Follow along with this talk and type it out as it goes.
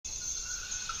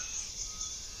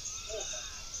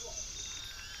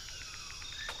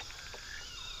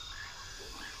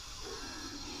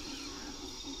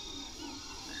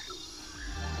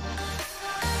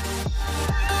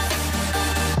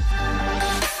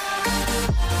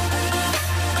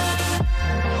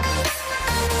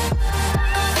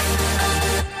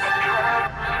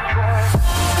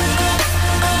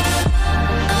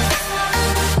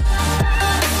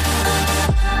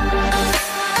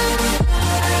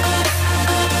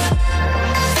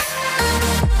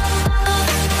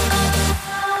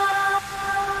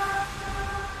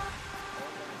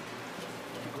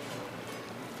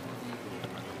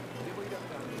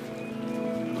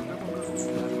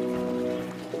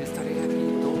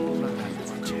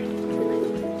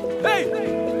¡Hey!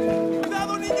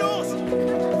 ¡Cuidado, niños!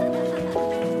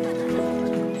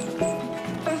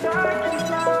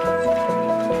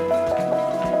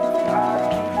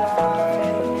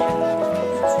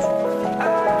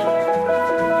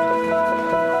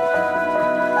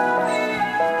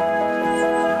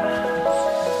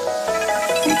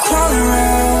 I'm crawling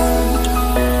around,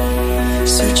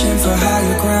 searching for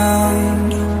higher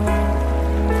ground.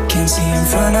 Can't see in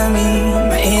front of me,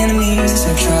 my enemies.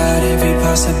 I've tried every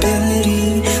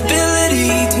possibility,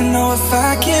 ability to know if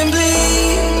I can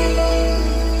bleed.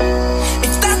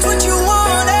 If that's what you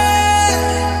wanted,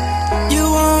 you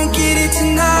won't get it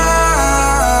tonight.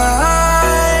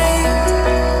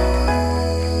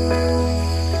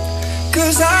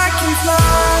 'Cause I can fly,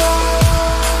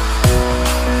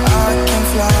 I can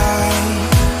fly,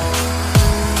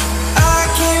 I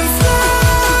can fly,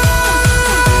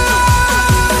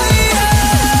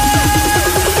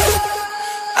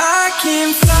 I can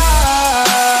fly.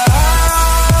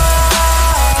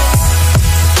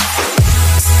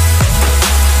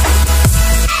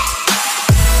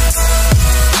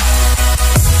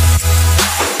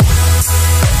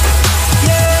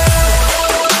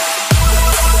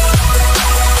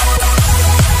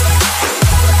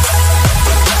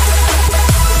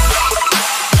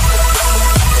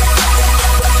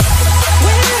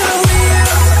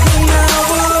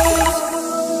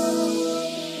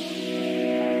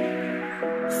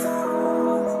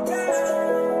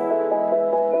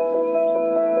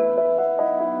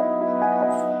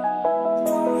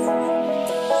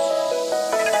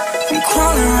 I'm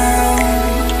crawling around,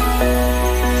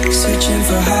 searching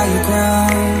for higher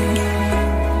ground.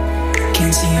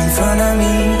 Can't see in front of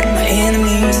me, my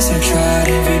enemies. I've tried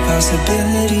every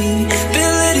possibility,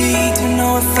 ability to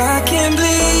know if I can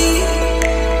bleed.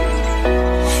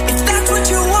 If that's what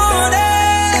you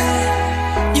wanted,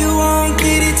 you won't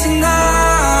get it tonight.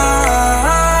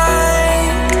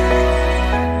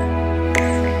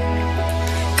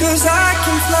 'Cause I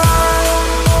can fly,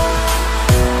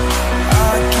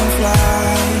 I can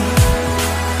fly,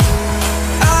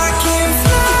 I can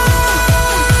fly,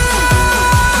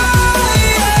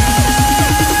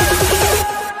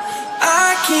 I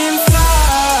can fly.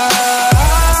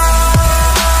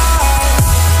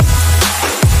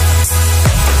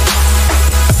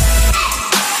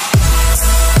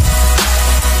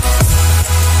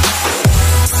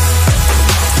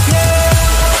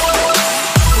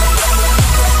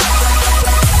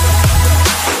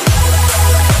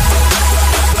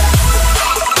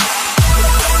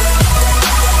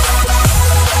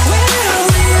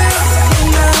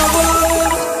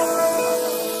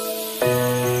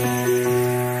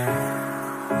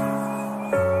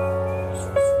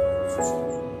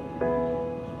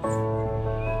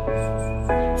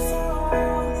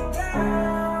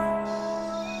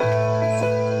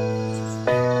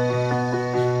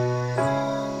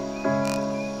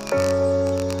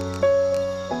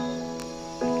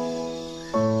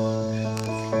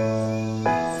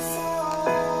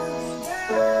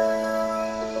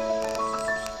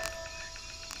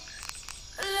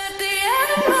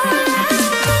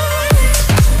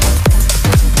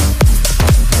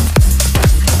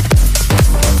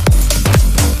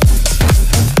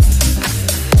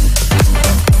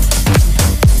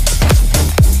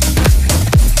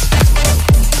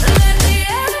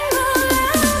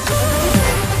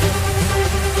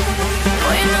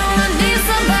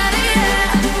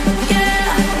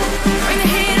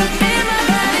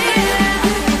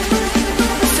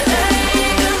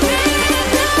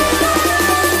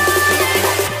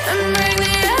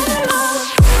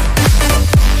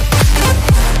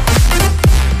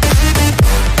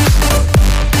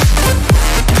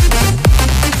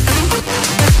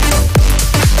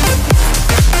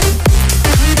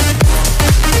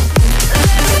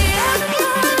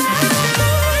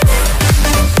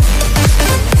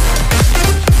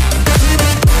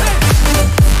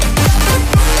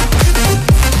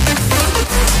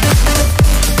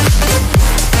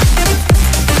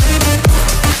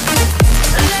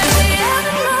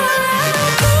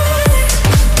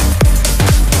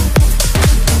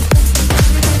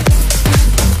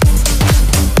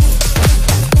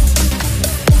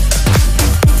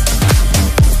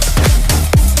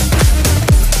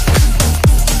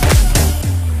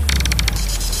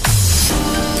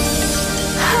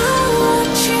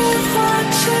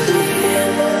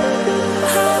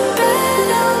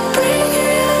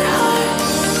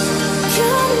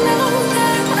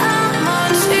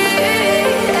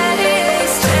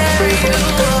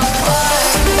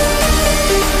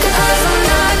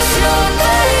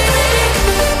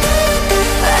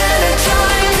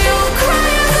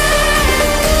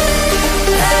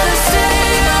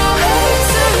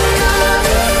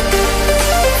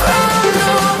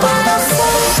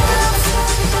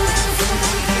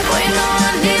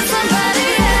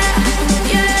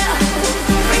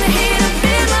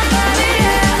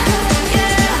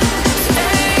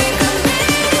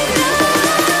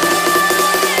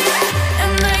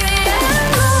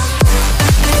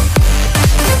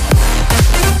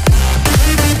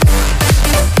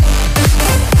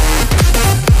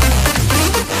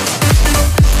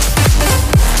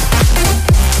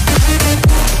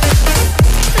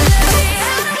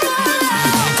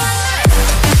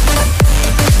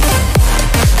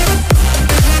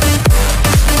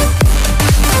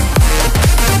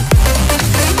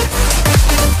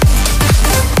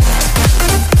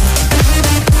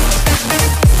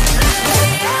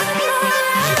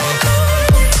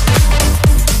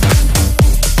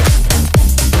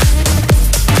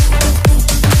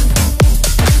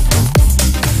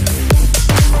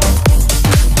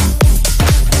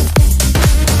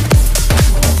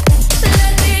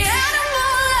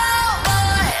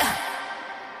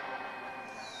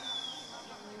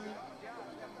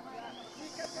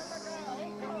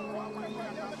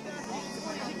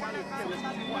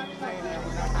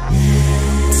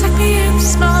 Take me in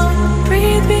small,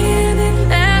 breathe me in and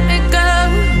let me go.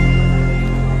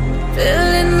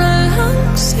 Filling the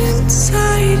lungs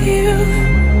inside you,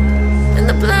 and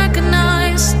the blackened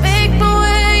eyes make my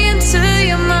way into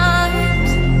your mind.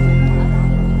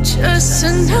 Just to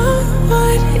know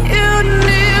what you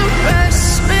knew.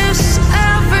 Restless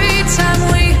every time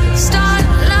we start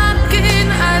locking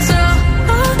eyes.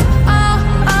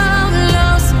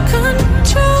 Lost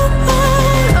control.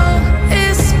 Oh,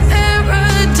 it's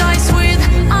paradise with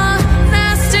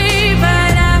honesty,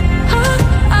 but I'm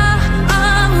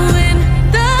in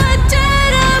the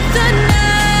dead of the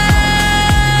night.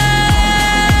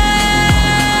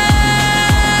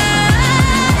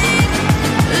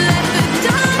 Let the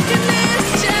darkness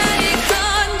take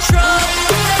control.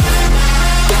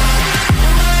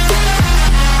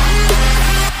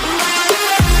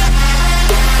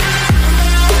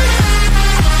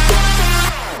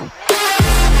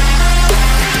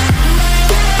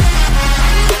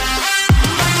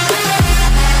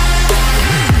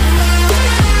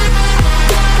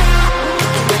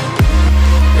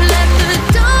 Let the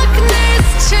darkness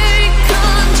take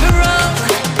control.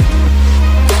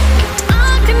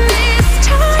 Darkness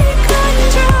take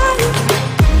control.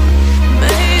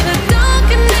 May the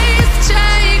darkness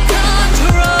take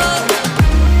control.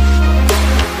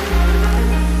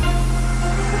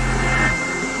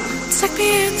 Take me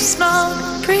in small,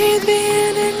 breathe me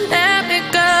in and let me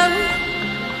go.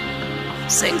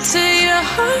 Sink to your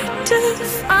heart to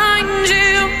find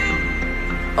you.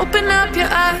 Open up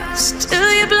your eyes till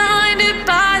you're blinded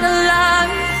by the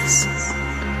lies,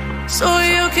 so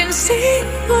you can see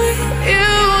what you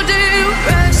do.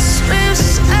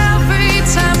 Restless every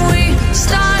time we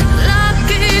start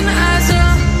locking eyes.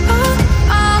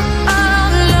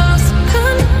 Lost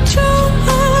control.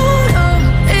 Oh,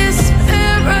 it's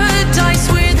paradise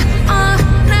with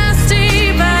honesty,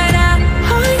 but I'm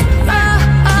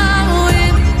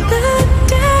in the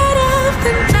dead of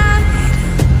the night.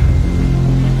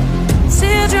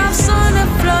 Teardrops on the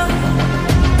floor.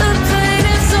 The pain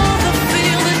is over.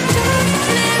 Feel the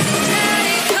darkness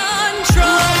take control.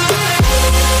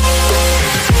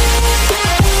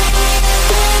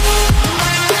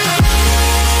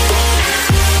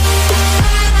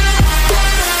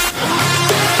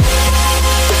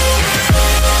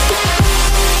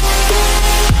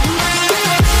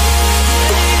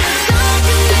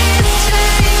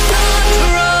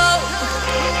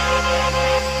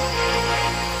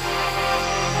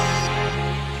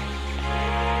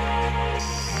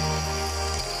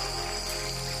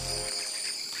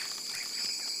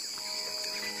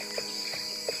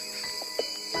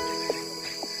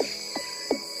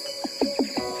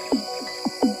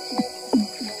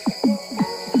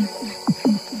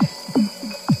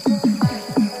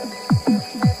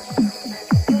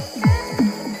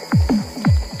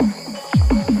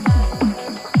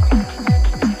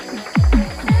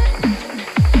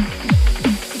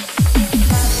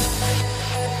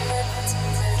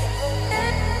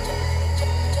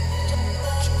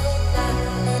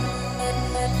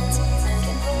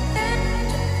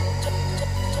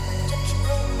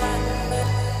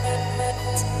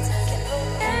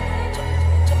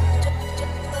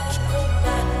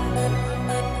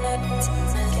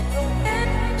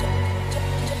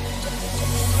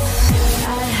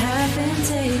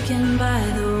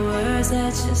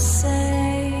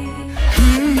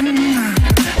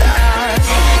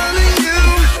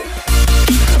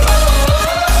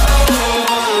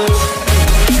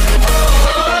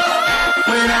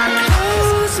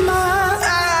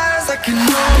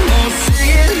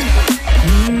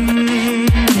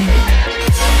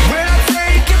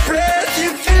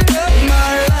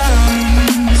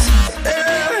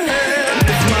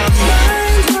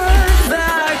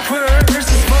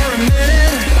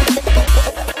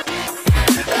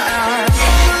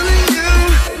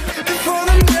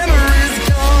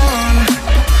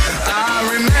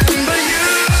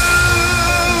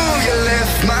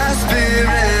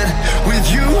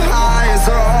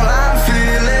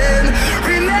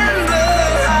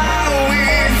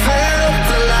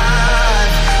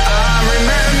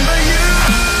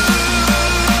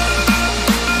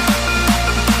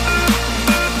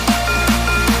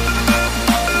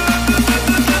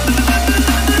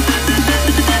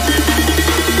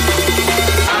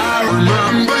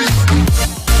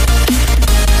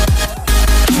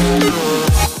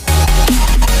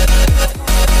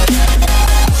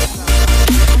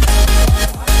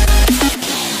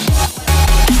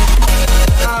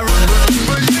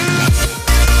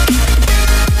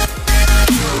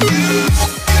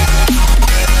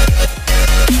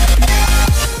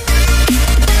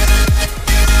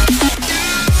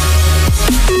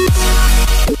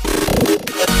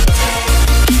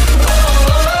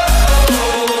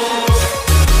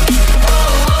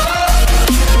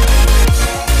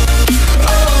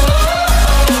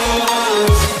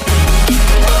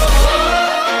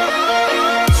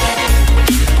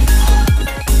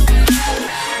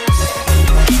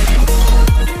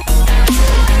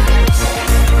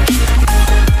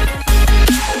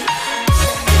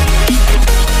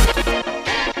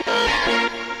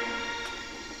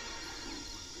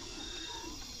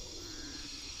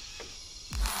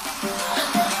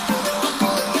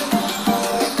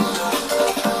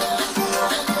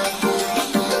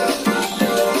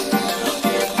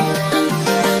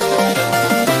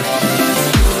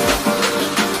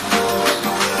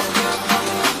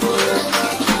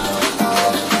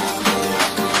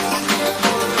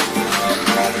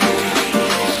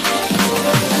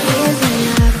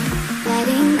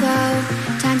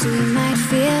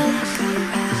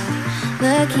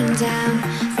 looking down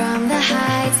from the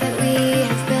heights that we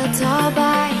have built all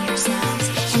by ourselves.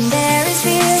 And there is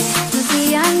fear of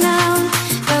the unknown,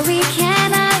 but we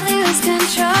cannot lose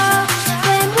control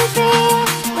when we feel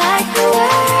like the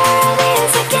world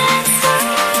is against us.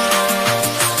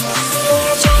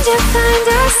 We're trying to find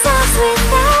ourselves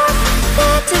without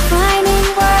the defining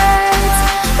words.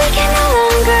 We can no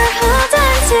longer hold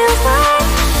on to what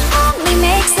only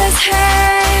makes us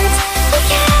hurt. We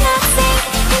cannot sink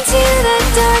into the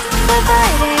dark. The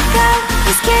vertigo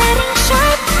is getting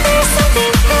sharp.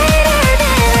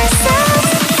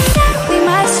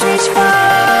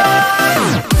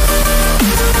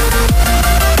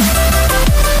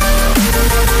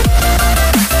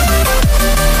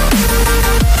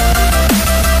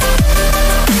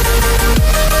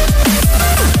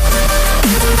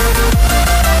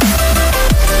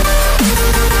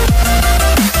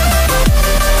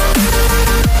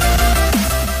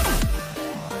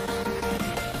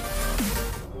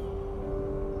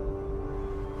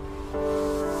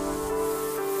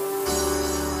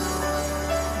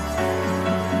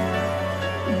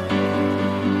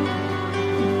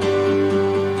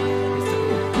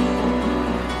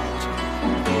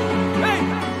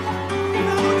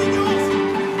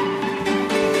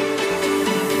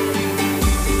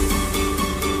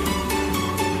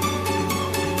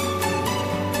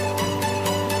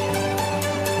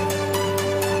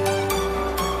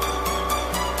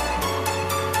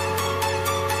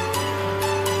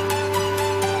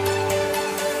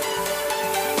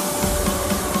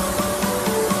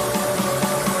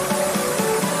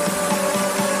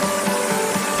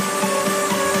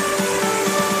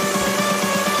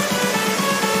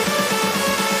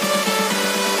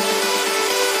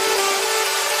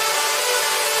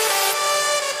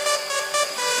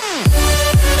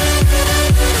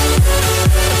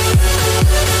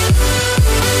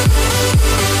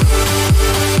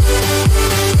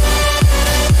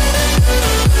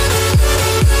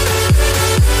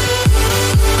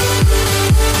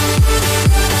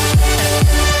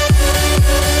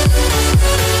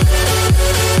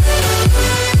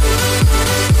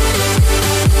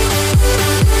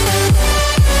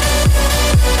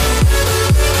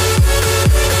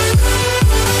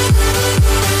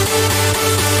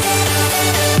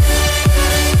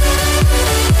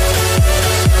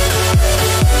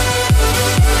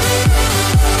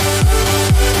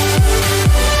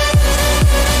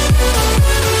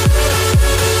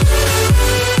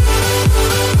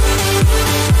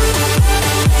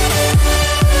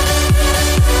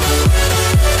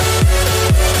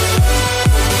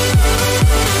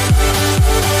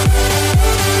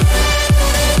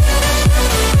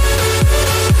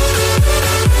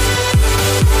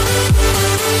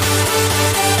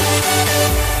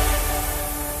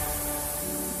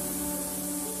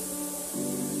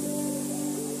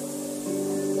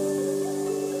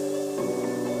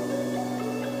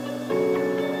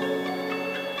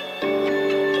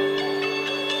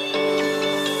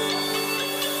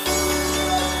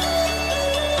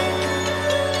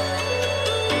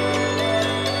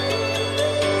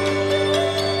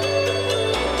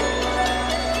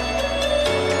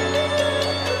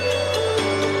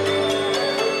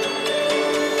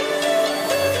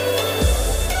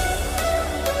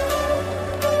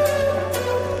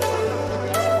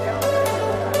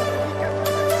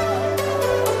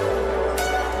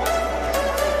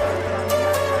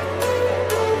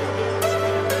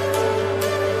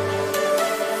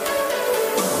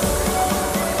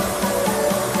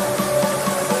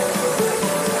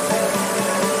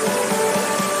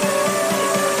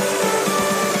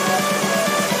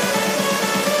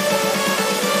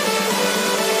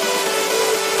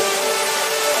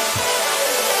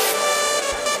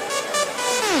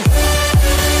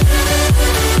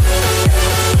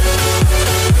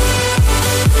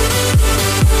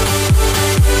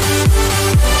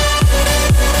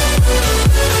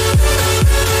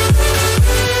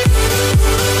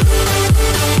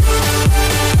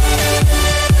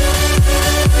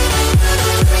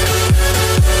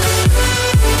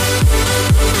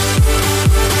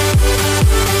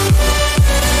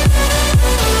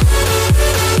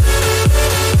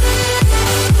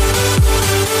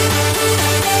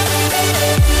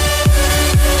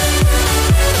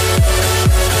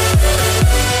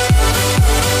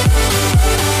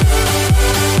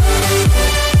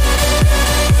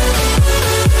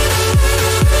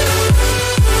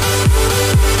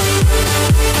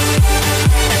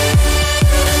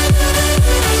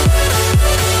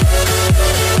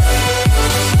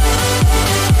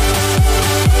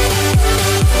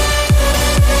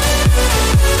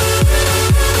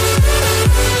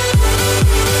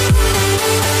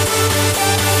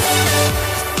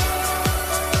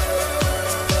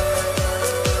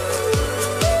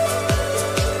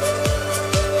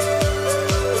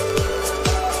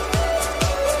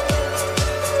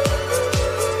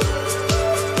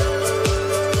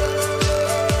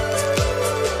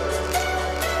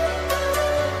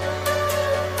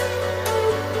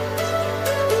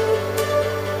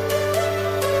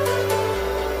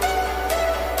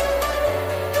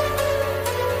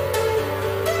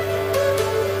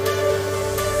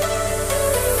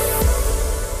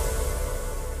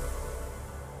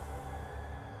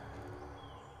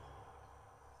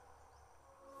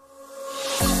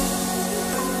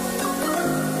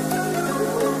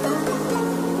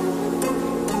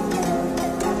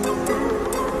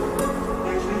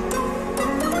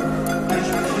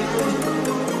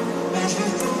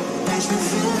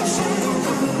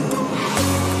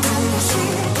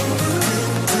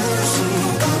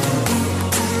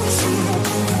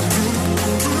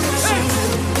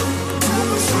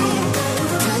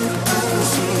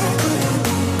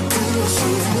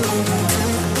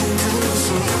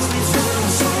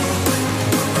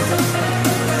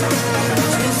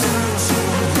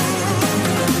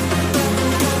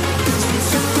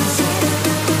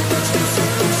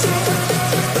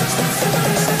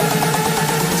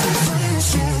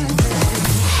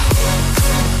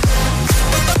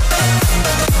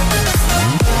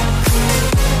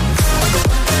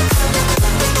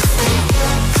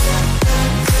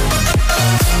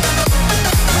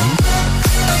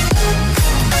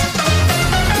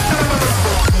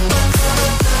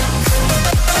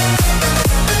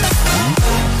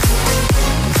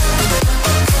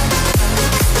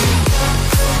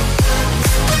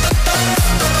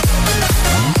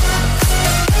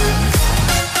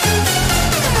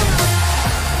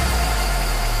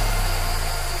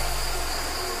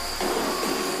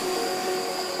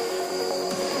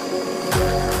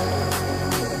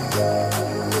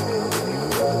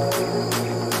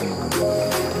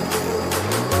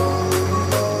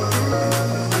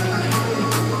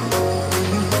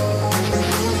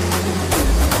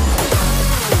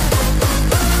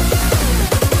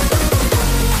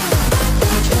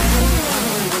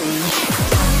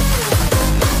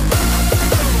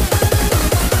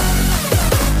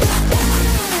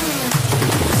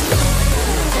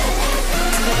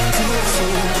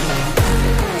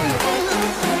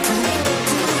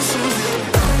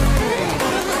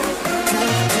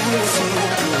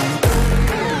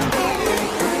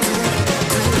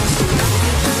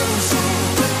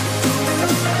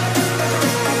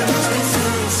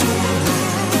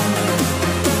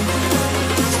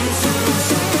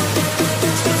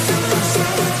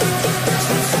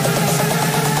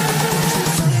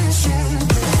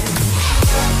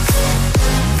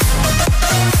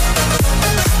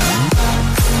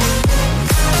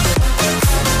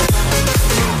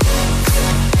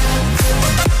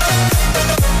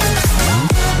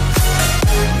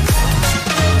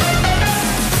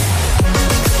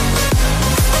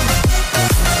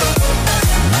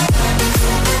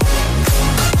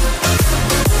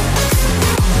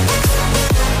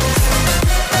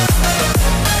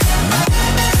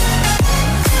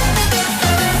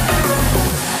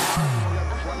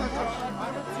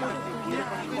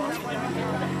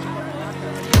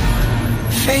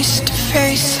 Face to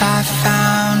face I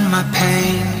found my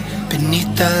pain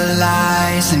beneath the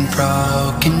lies and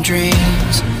broken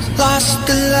dreams. Lost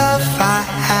the love I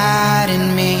had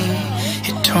in me,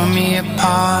 it tore me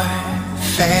apart,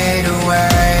 fade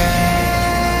away.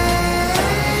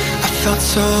 I felt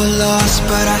so lost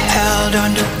but I held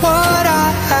on to what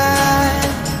I had.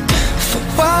 For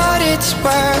what it's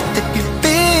worth, if you're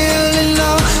feeling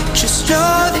low, just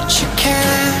know that you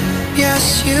can,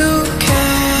 yes you can.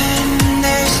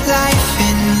 There's life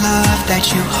in love that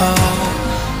you hold.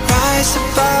 Rise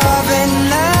above and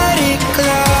let it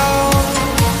glow.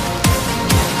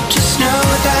 Just know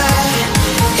that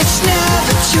it's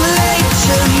never too late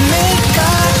to make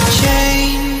a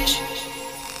change.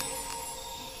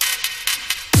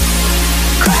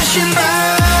 Crash and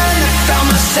burn, I found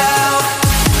myself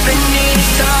beneath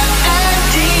the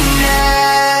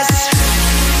emptiness.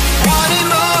 Wanting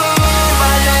more,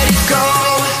 I let it go.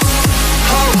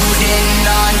 Holding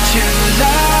on to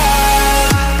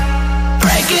love,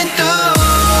 breaking through,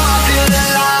 I feel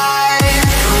alive.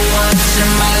 For once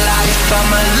in my life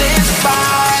I'ma live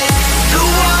by the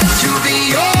one to be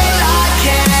all I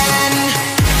can.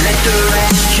 Let the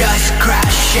rest just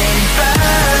crash and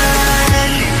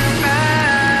burn.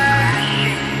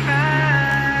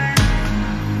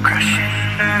 Crash and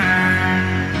burn.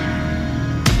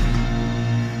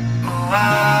 Oh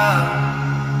wow,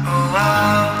 oh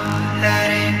wow, let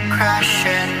it crash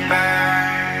and burn.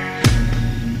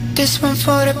 This one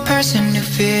for the person who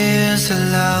feels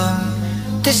alone.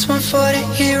 This one for the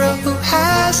hero who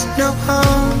has no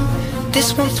home.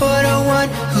 This one for the one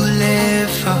who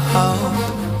lived for hope.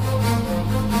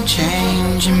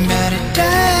 Changing better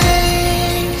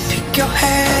days. Pick your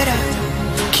head up,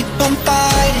 keep on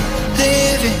fighting,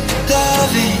 living,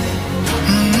 loving.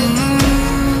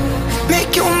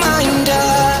 Make your mind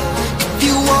up. If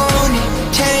you want it,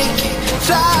 take it,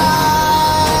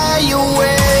 fly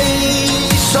away,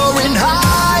 soaring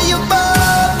high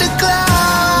above the clouds.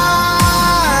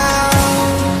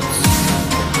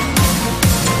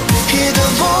 Hear the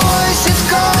voices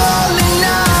calling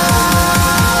out.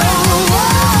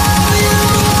 Oh, you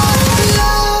want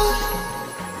love.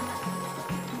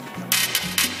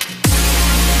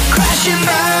 Crash and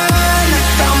burn, I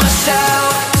found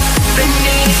myself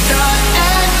beneath the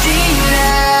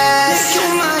emptiness. Make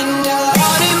your mind up.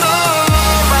 Wanting more,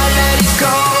 I let it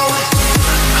go.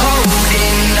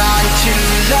 Holding on to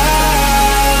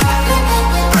love,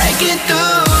 breaking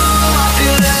through, I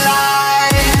feel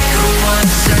alive. For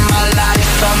once in my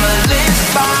life I'ma live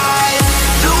by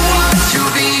the one to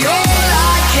be all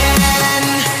I can.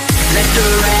 Let the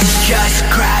rest just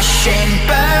crash and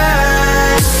burn.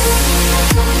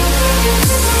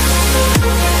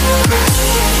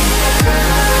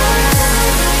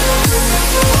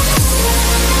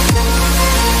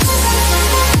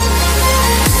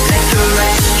 Let the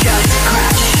rest just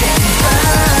crash and burn.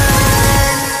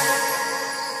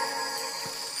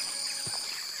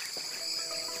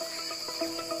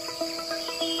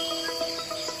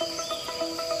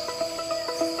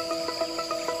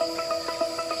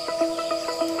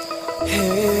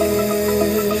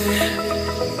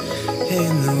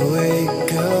 In the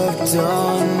wake of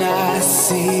dawn I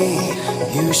see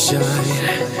you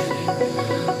shine.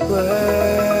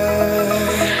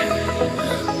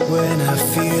 When I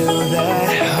feel that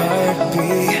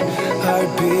heartbeat,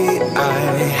 I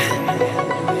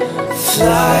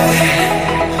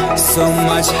fly so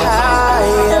much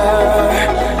higher,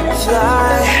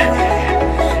 fly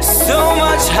so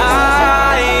much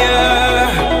higher,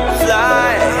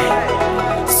 fly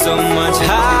so much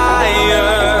higher,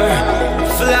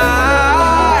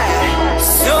 fly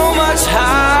so much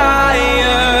higher.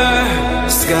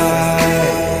 Skylines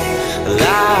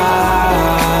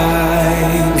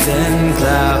and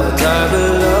clouds are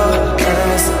below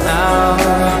us now.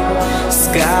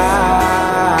 Skydive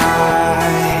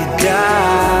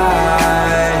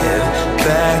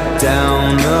back down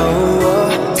the wall.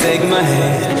 Take my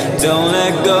hand, don't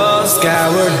let go.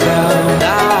 Skyward bound.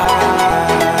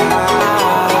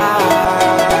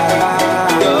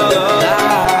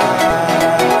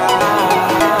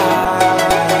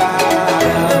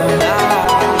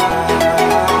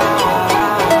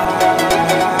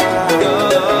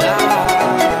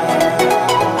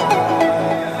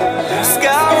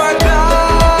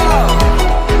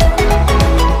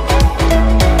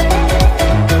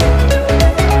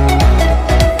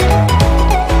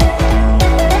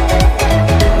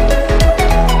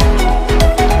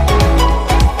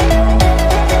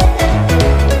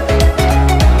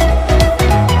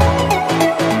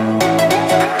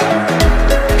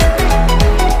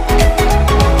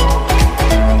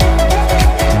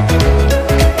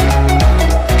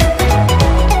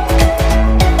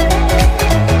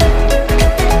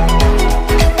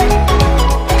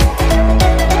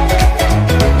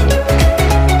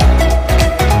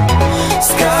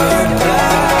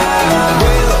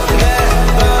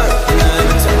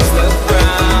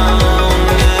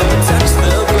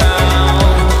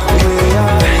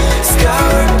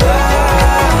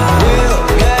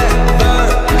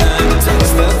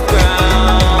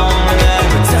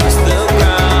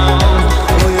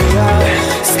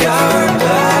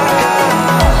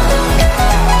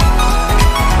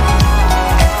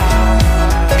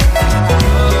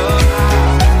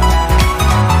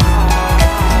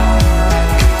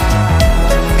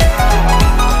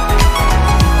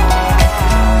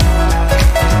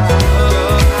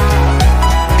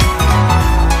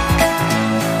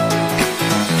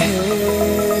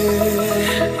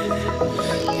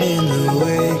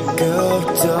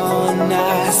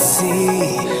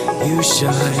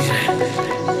 shine.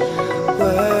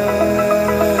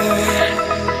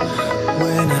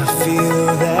 When I feel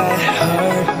that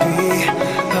heartbeat,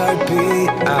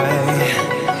 I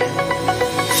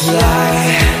fly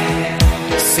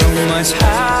so much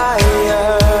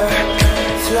higher,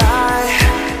 fly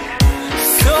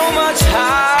so much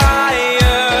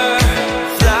higher,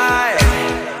 fly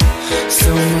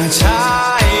so much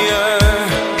higher,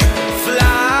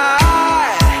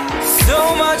 fly so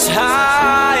much higher.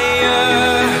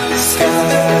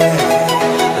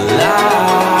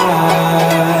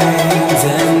 Skylines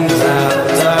and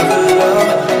clouds are below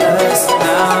us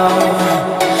now.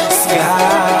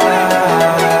 Sky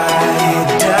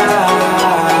dive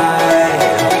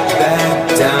back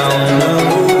down the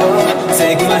wall.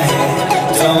 Take my hand,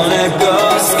 don't let go.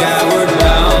 Skyward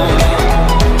bound.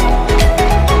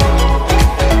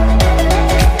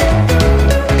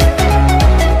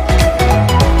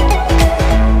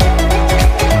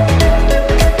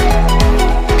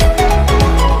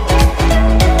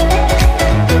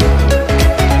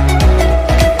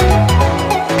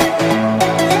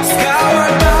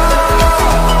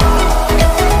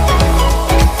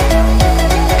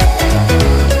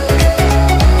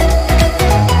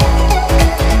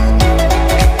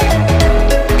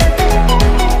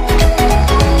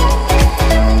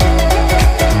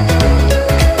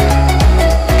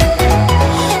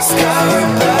 Skyward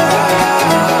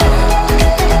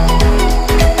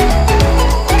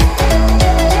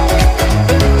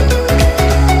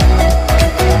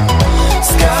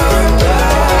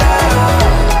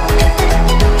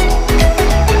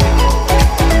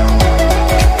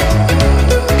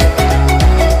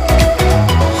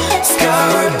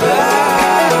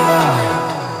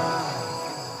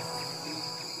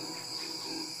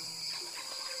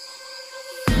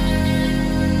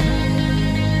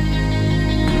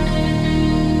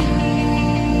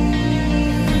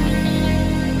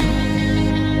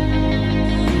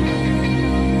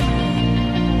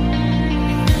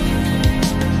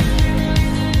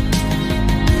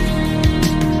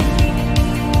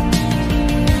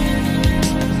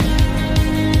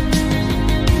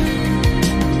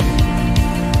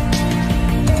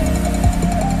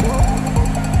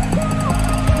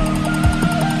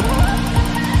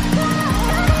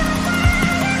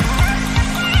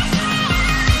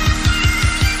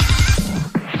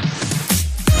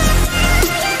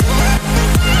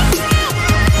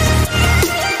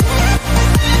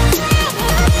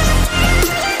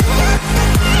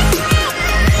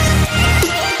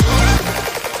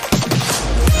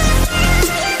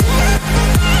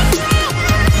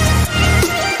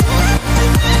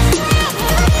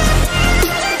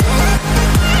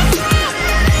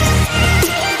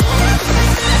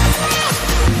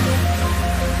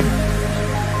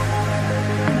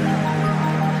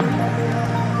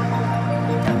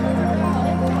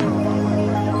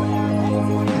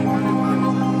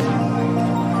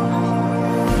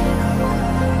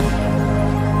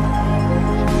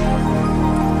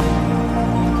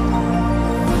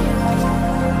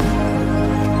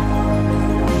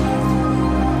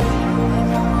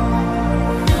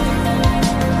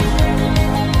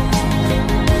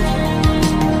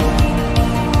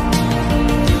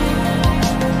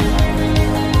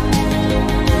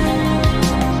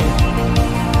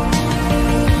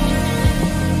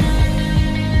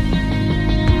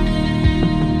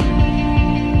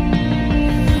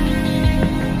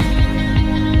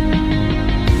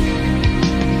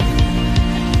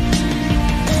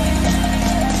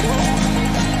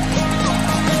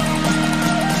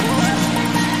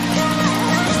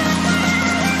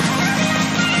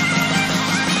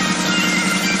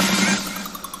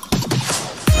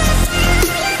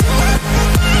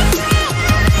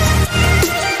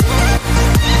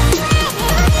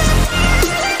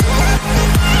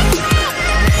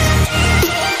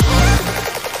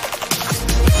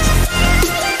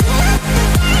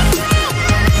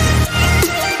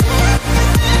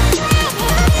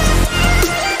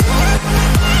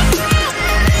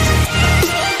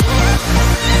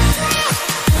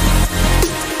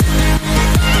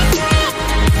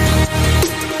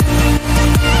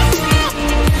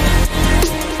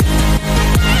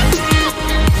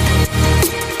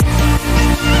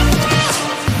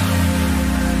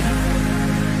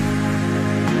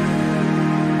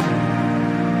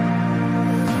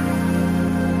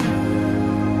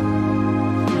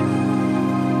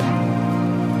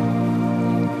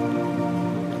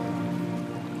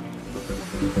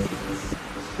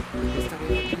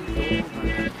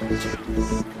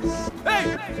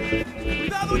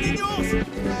 ¡Cuidado, niños!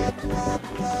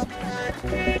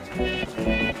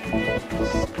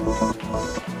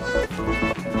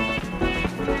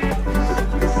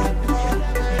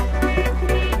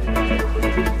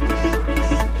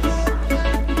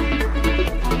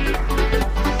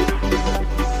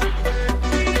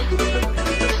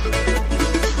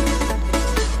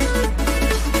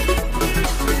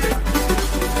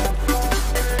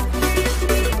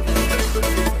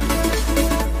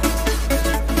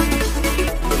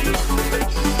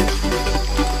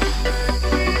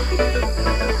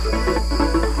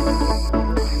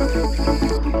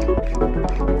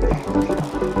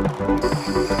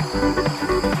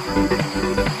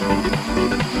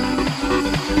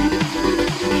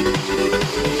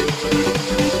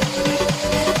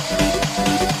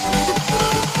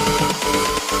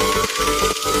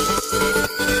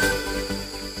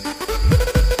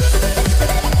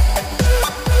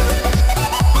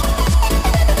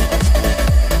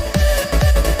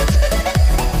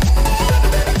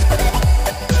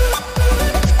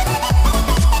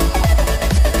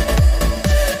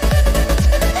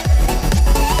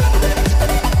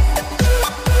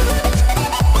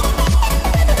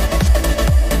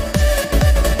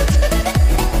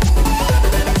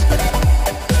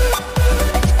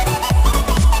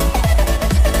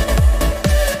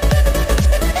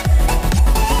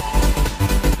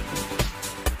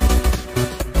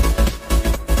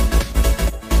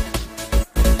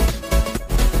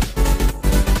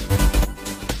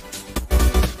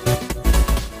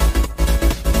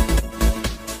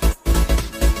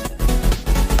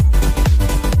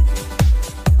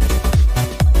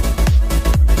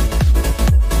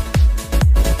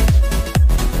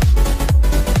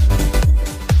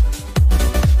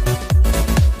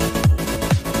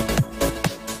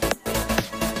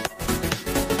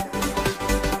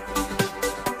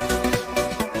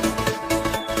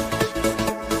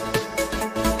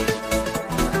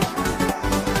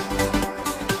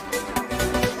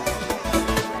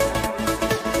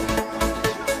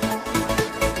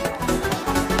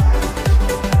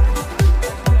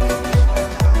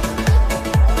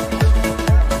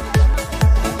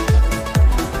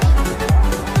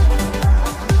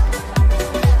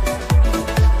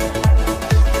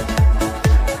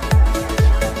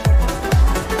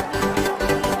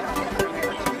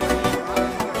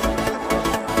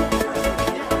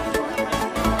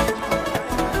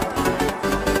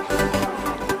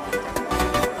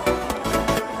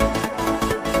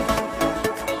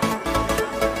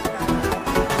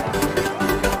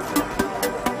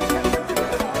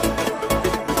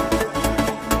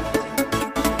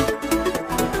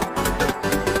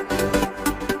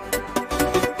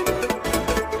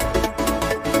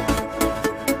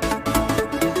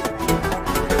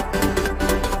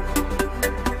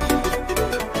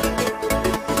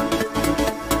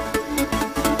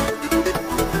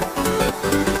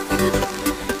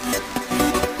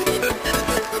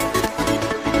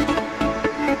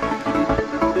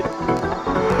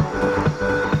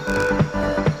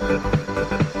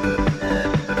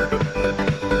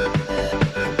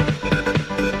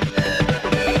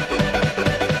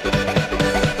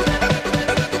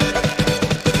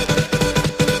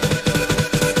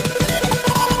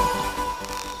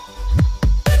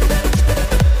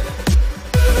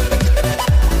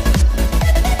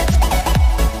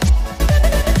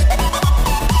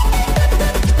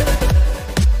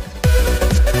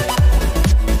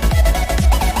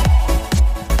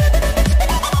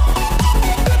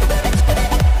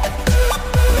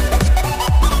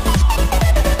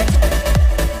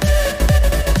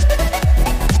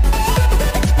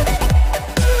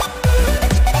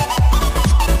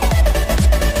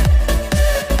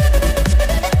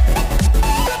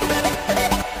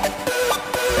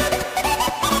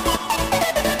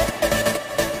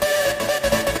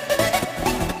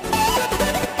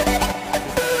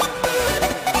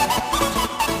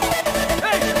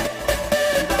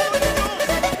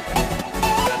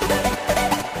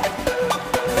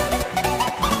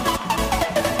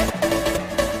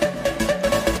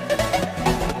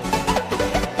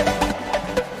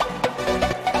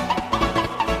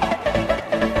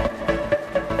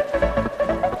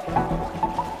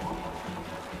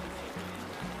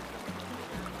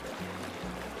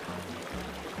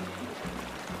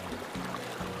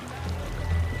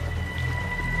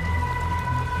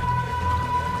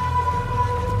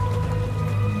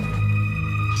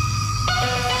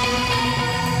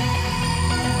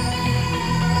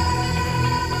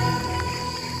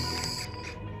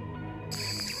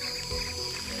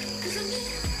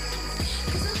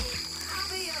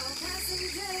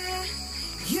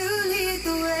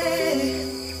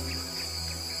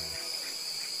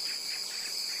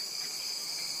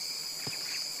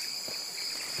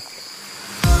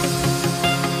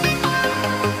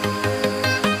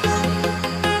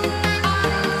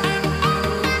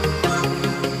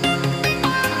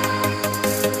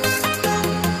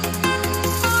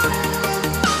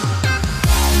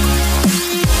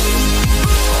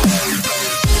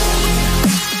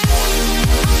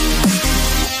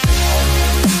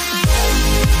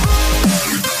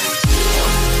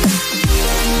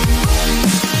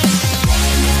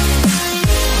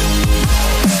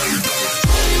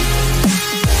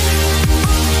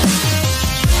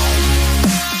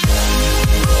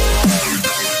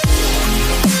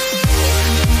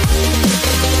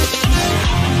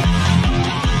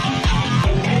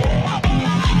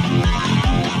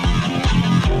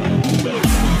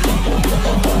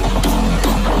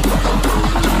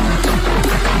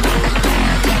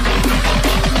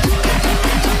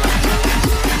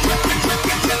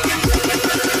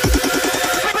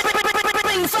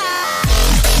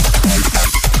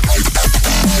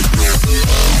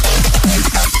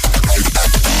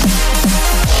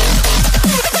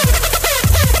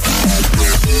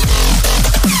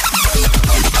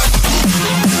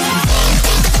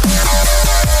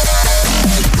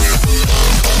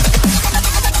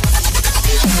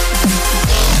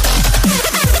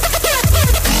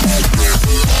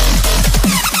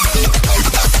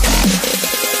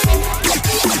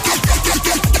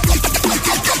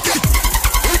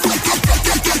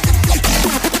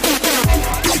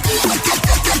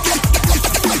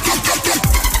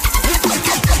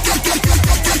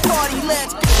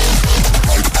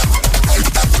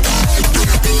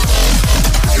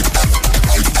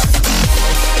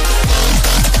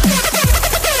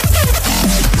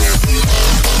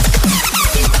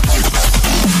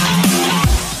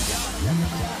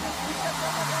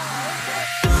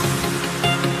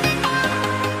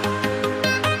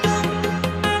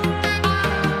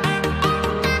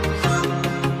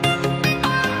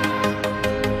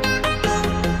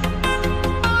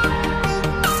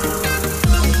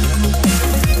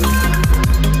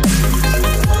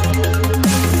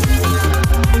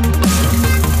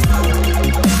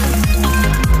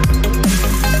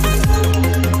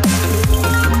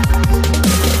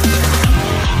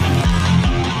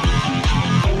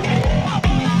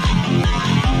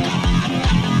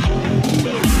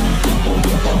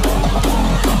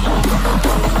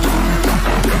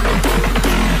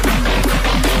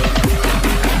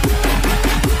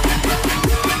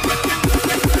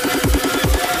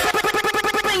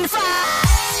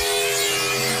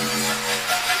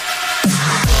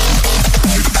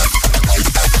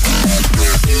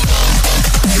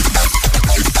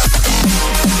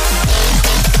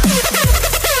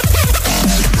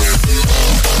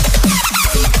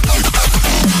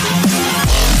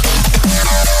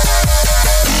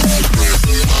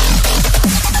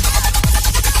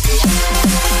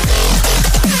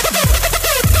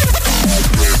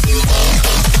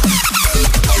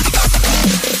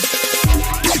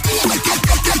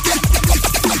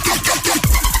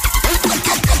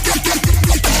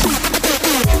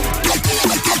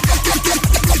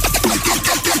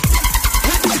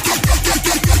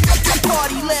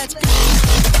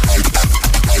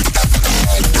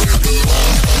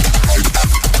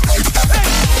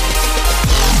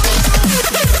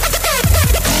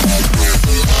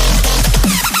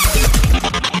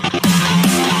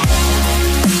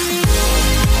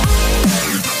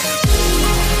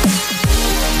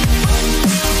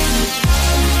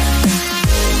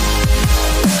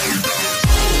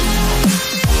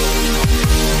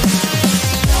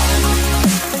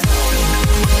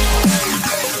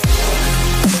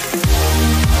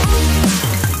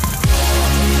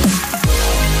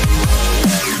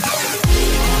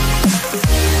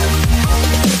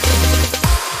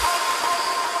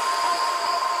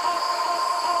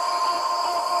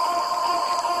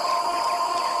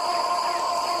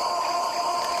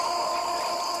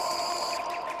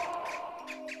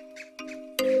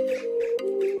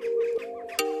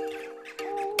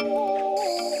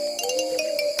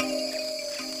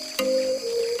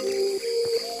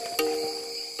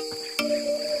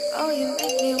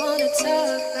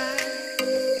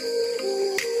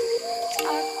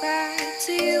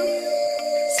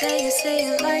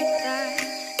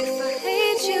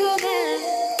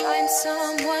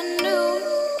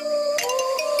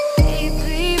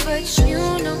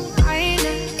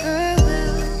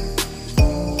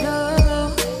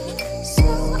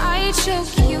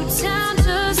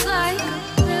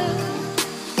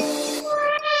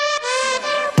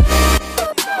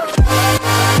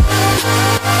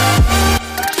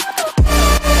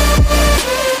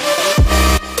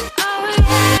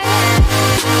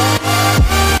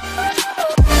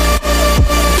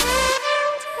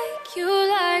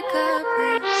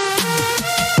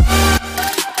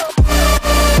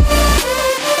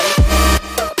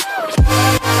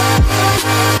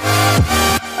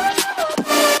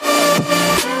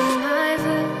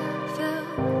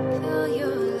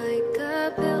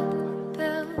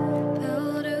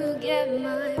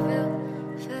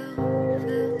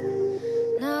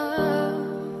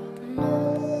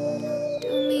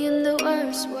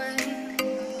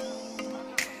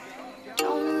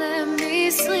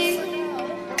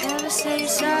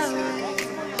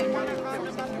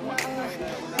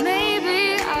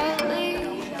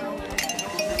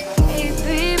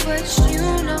 but you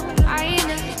know I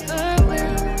never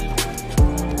will.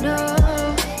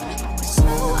 No, so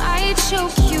I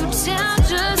choke you down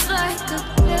just like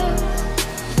a pill.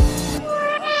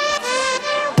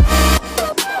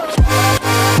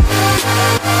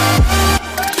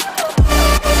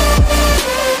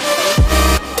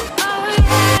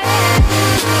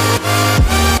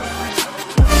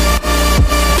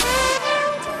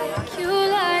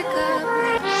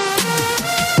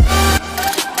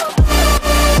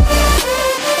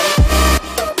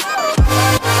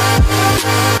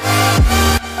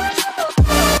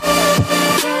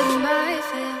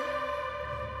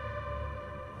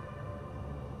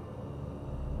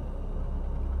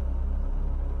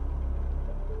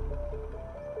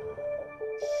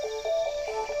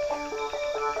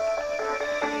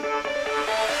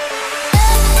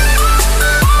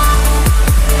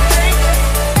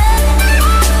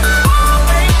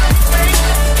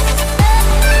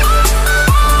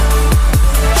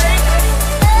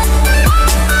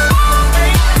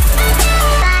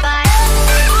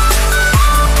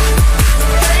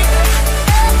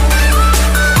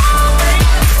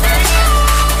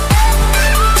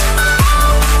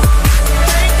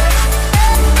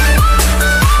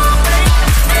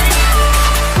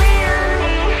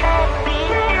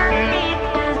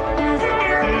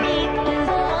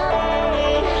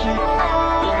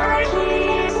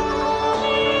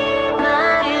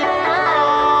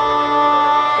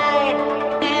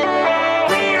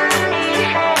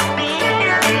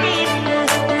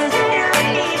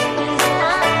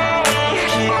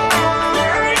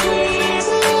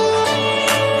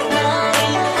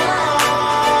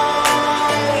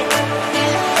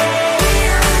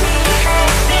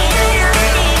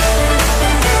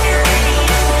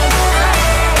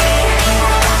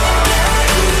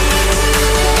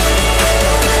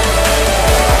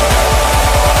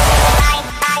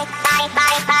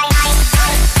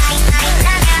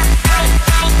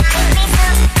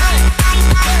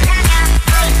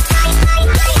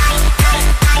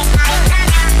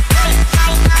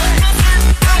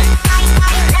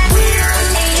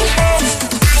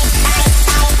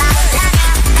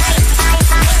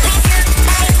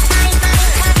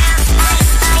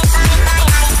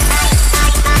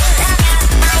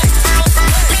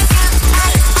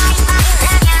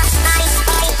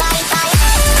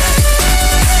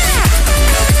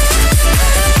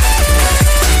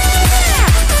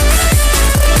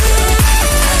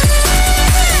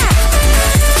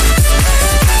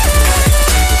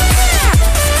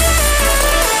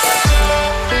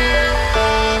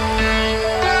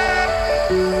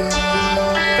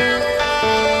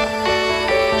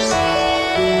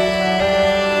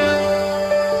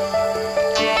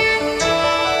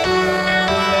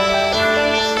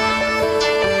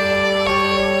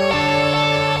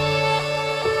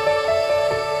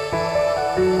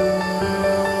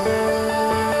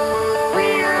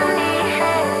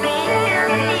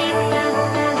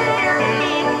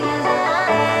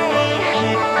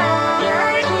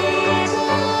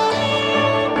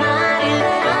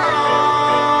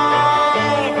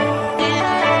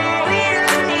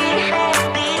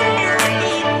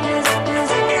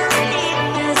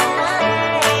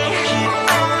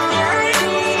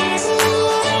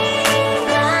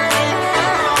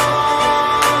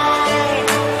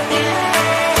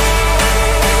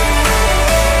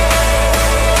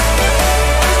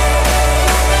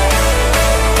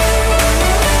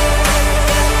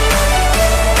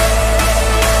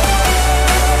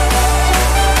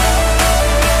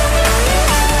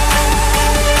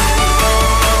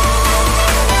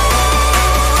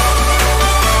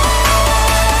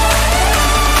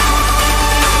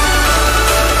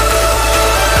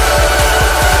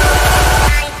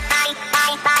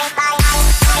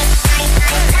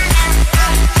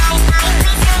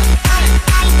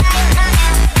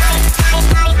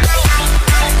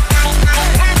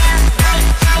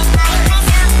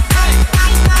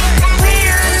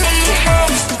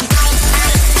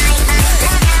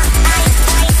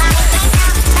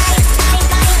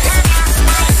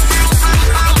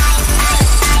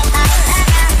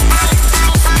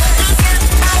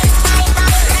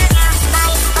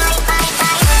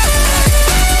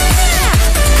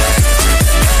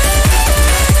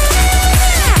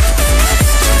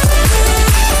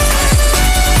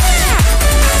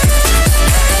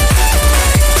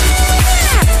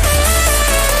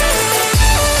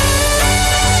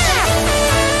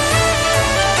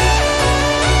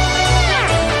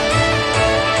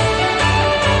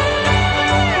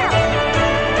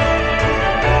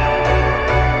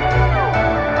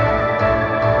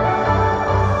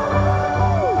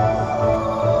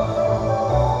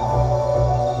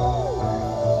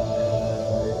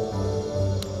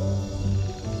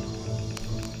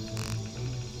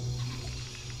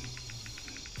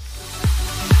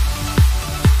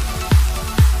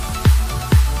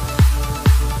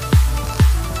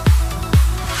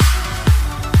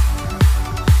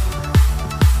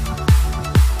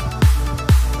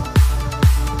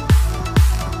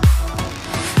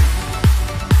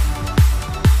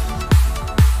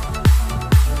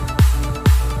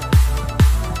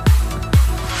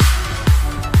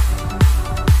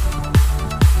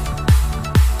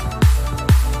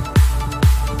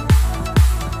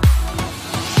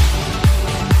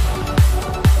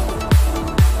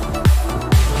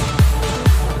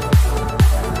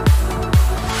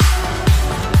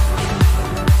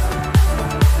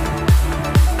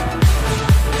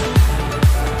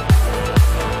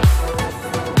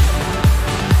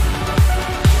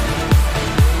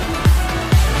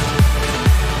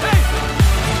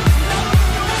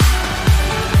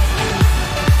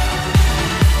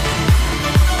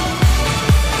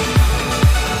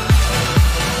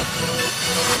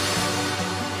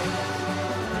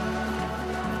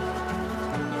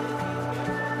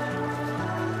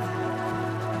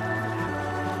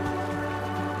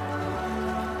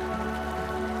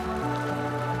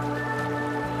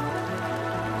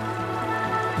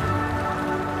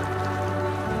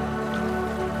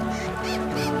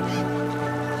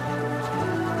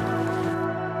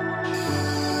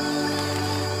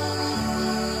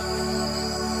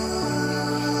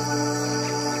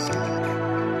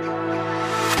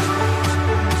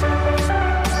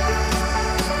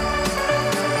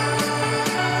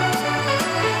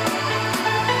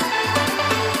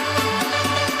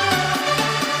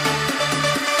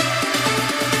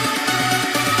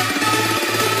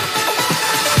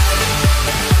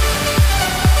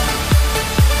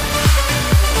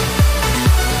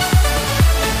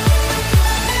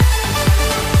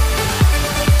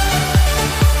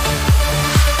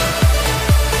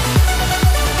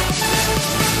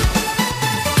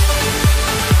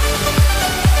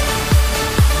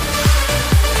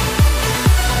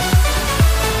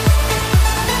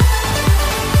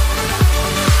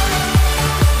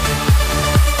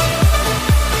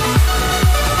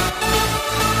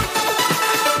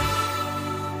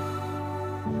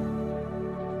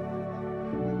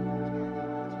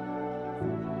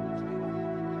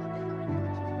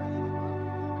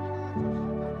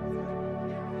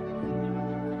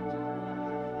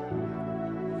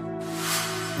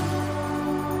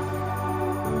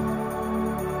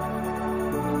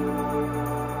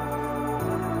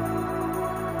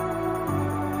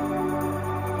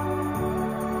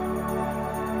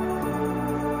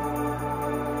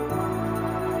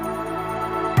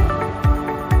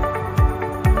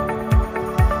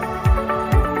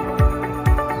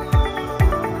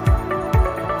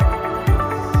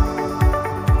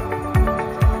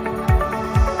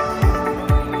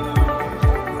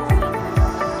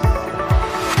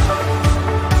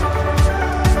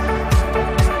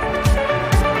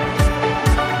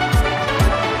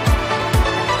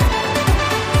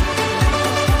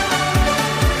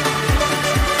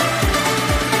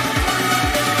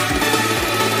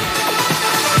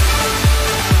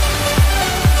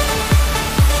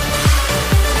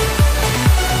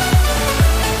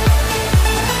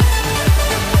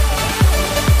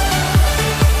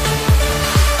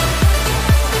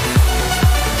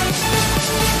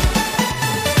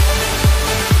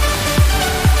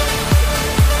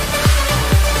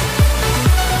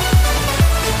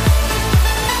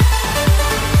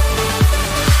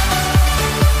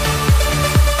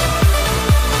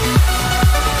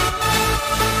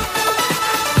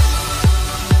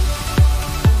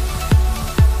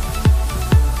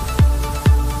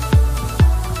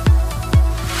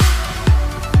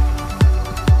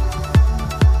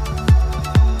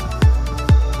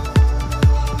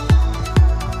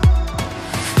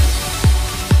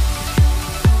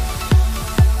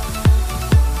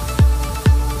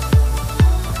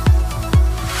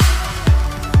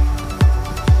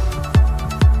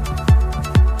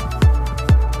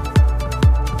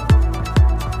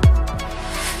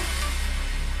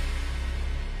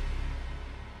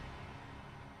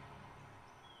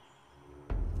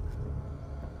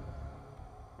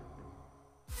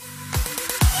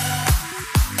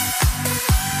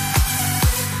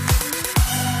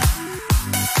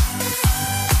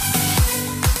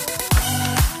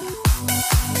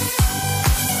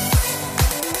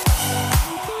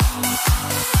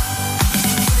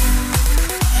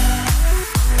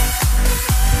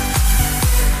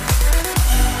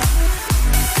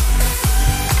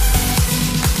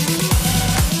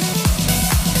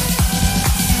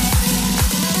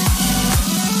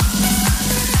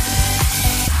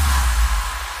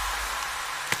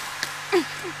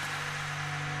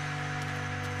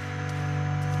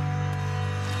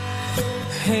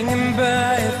 hanging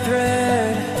by a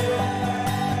thread,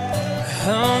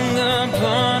 hung up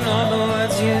on all the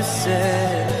words you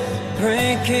said,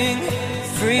 breaking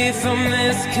free from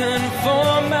this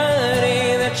conformity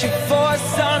that you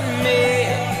force on me.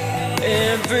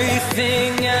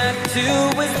 Everything I do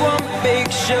is one big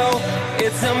show.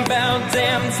 It's about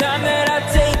damn time that I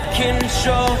take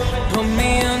control. Put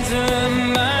me under a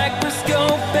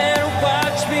microscope and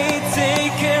watch me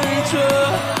take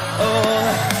control.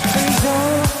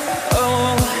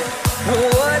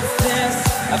 What's this?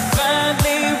 I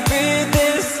finally read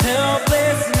this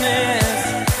helplessness.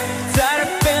 Tired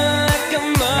of feeling like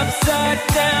I'm upside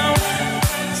down,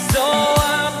 so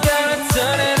I'm gonna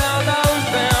turn it all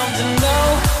around. And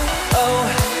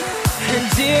and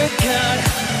dear God,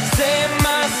 save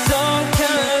my soul,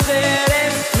 'cause it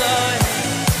is flawed.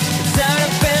 Tired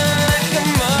of feeling like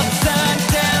I'm upside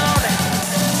down,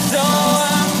 so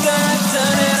I'm gonna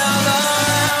turn it all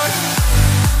around.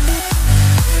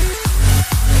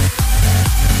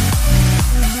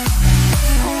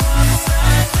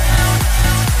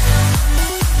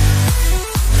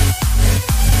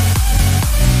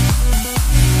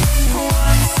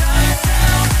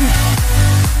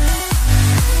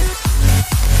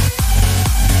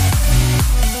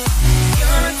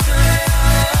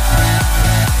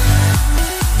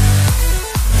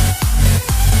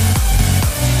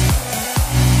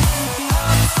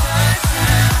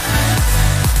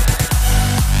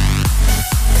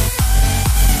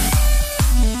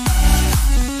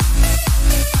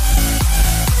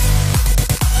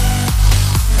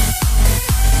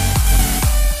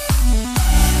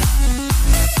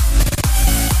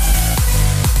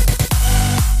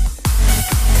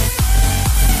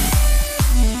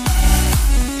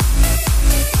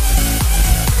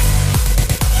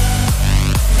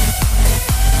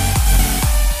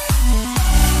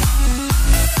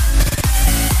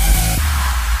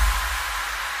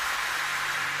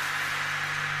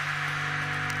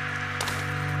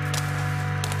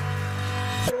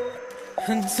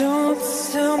 Don't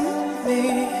tell me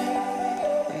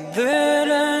that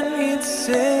I need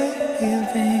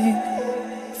saving.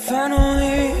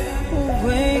 Finally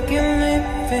awake and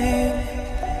living.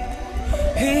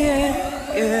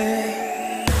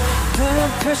 The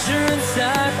pressure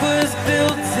inside was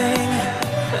building.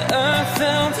 I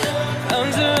felt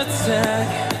under attack,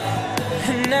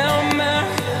 and now my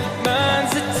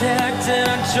mind's attacked. And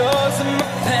I've chosen my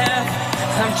path.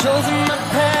 I've chosen my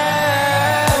path.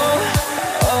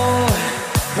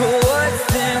 What's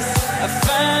this? I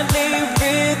finally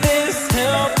read this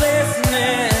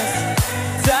helplessness.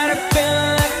 Tired of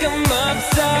feeling like I'm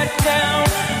upside down,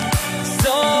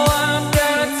 so I'm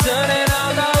gonna turn it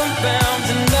all around.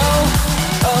 And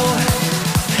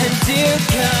and dear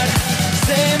God,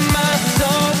 save my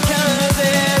soul, 'cause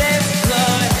it is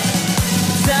flawed.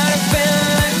 Tired of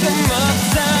feeling like I'm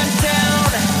upside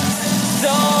down,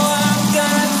 so I'm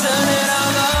gonna turn it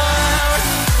all around.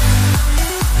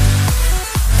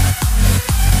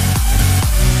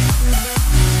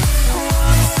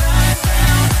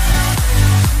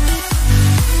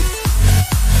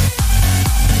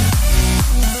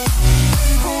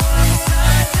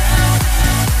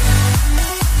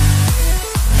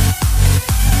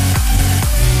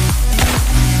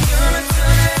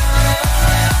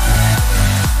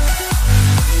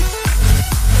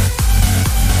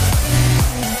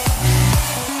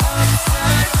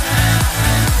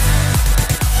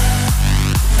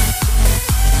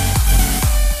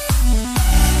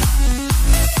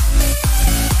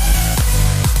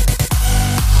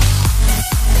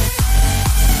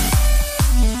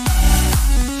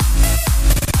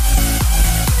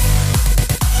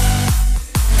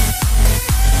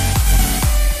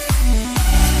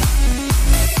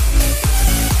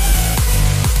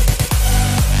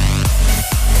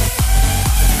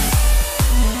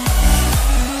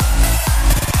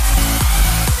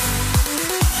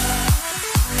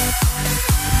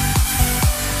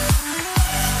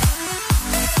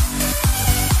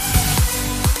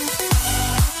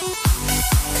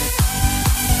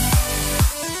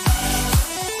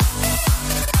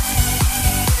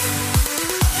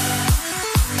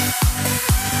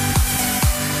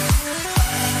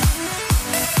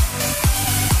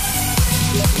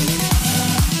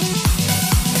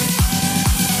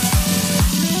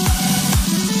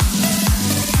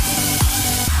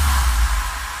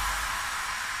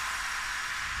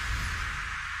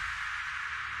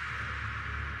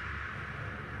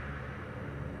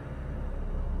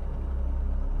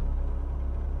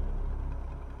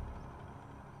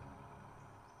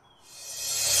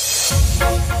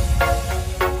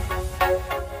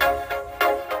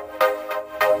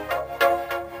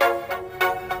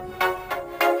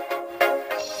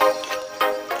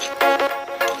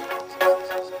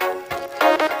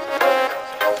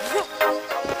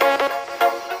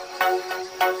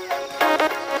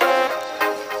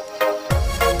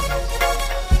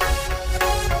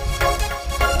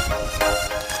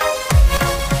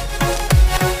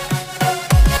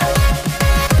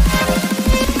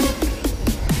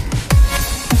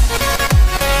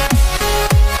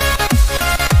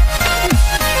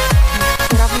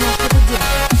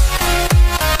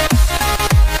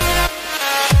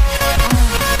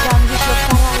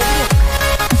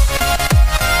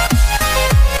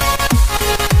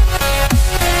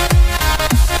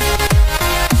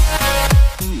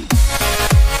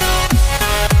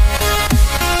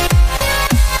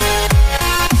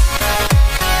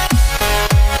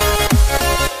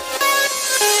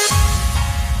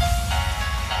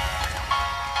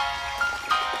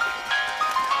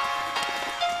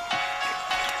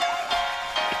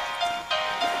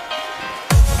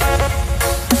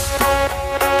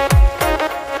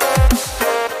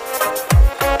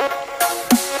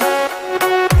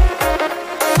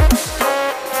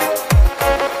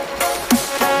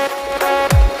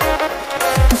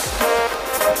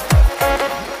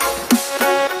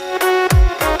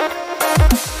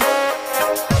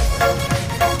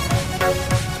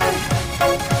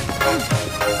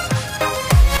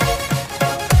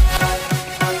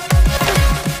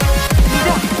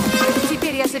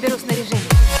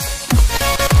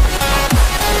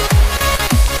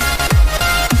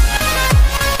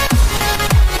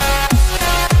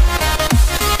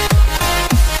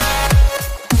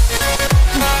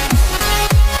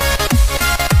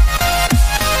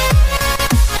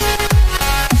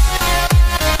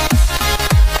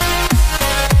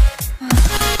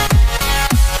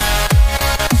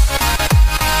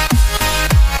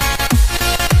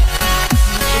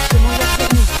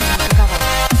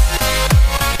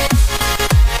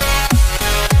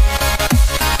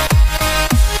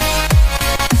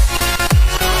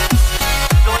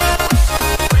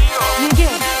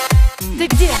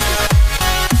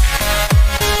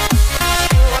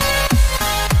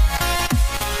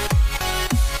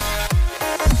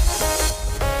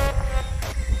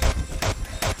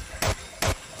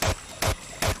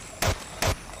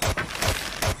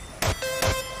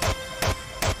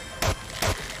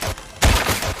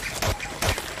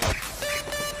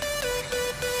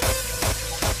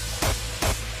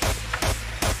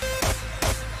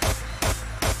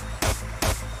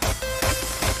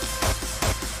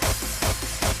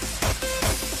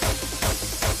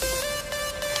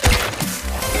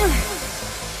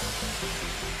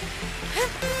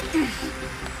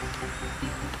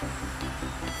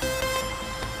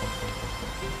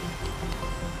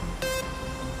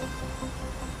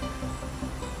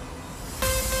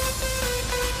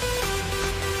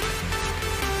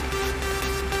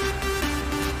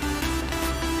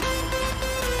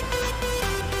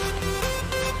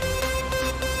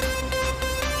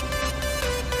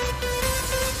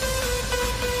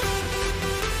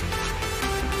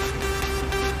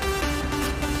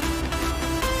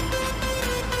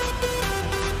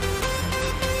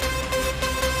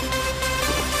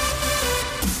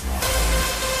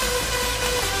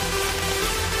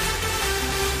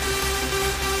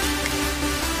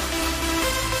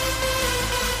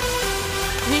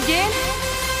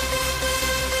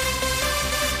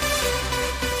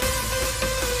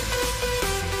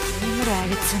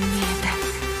 нравится мне это.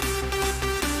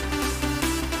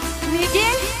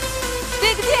 Мигель,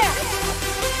 ты где?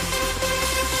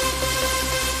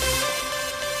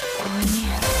 О,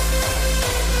 нет.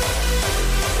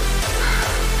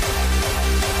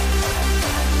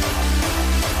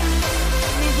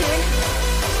 Мигель?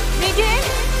 Мигель?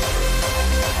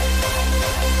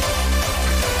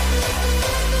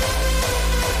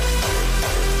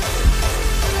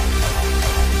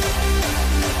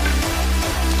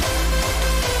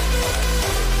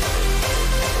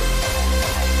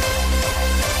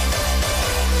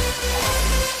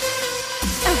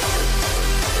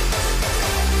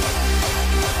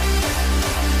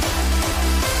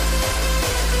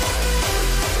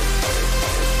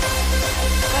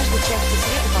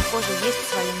 Похоже, есть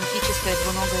свое мифическое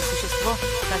двуногое существо,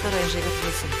 которое живет в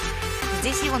лесу.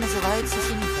 Здесь его называют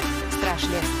сисимика, страж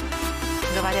леса.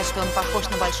 Говорят, что он похож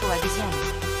на большую обезьяну.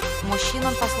 Мужчин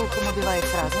он, по слухам, убивает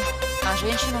сразу, а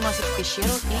женщину носит в пещеру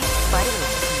и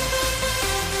спаривается с ней.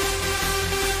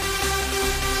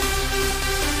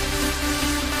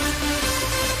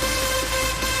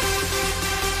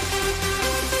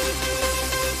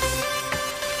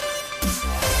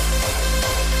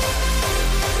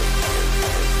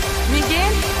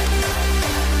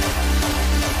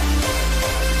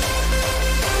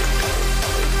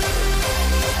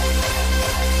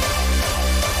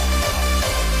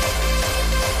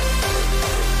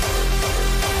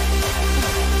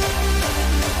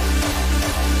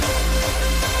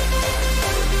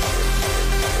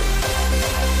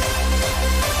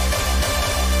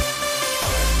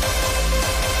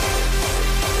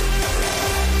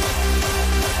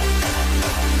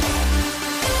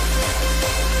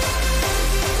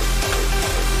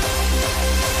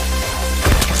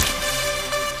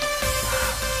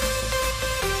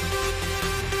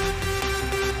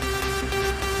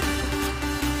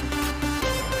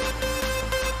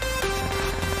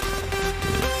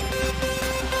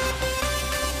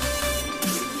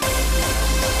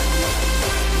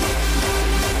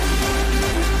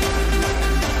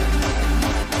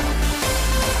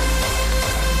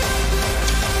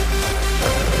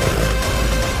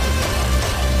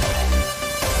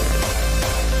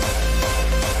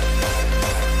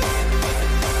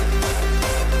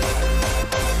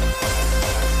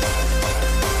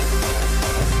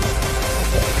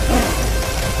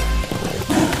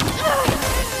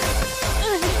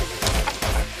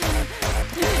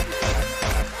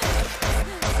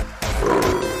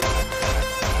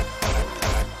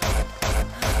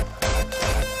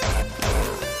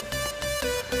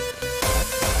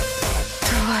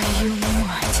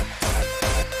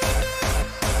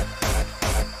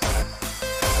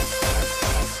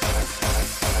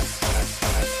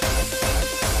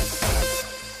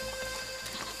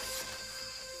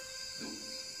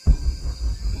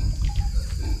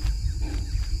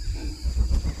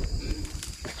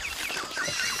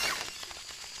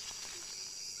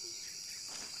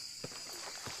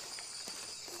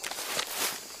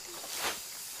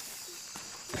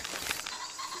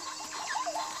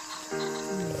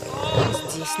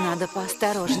 Здесь надо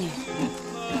поосторожнее.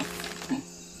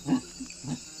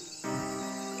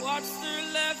 What's there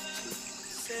left to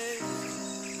say?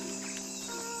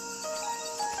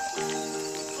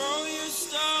 Throw your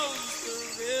stones the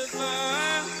river.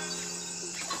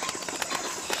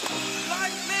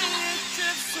 Like me, it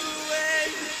drifts away.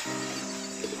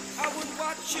 I would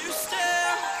watch you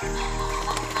stare.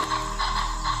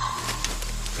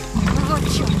 Вот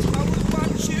черт. I would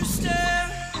watch you stare.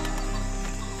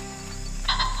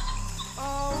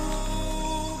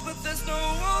 There's no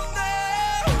one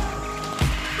there.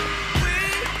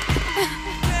 We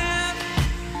can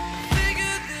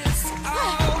figure this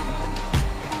out.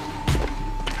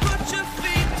 Put your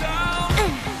feet down.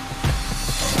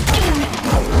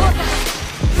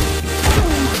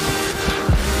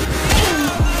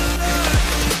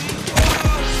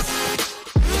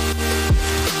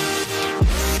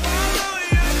 Follow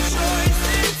your choice,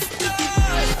 it's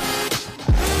done.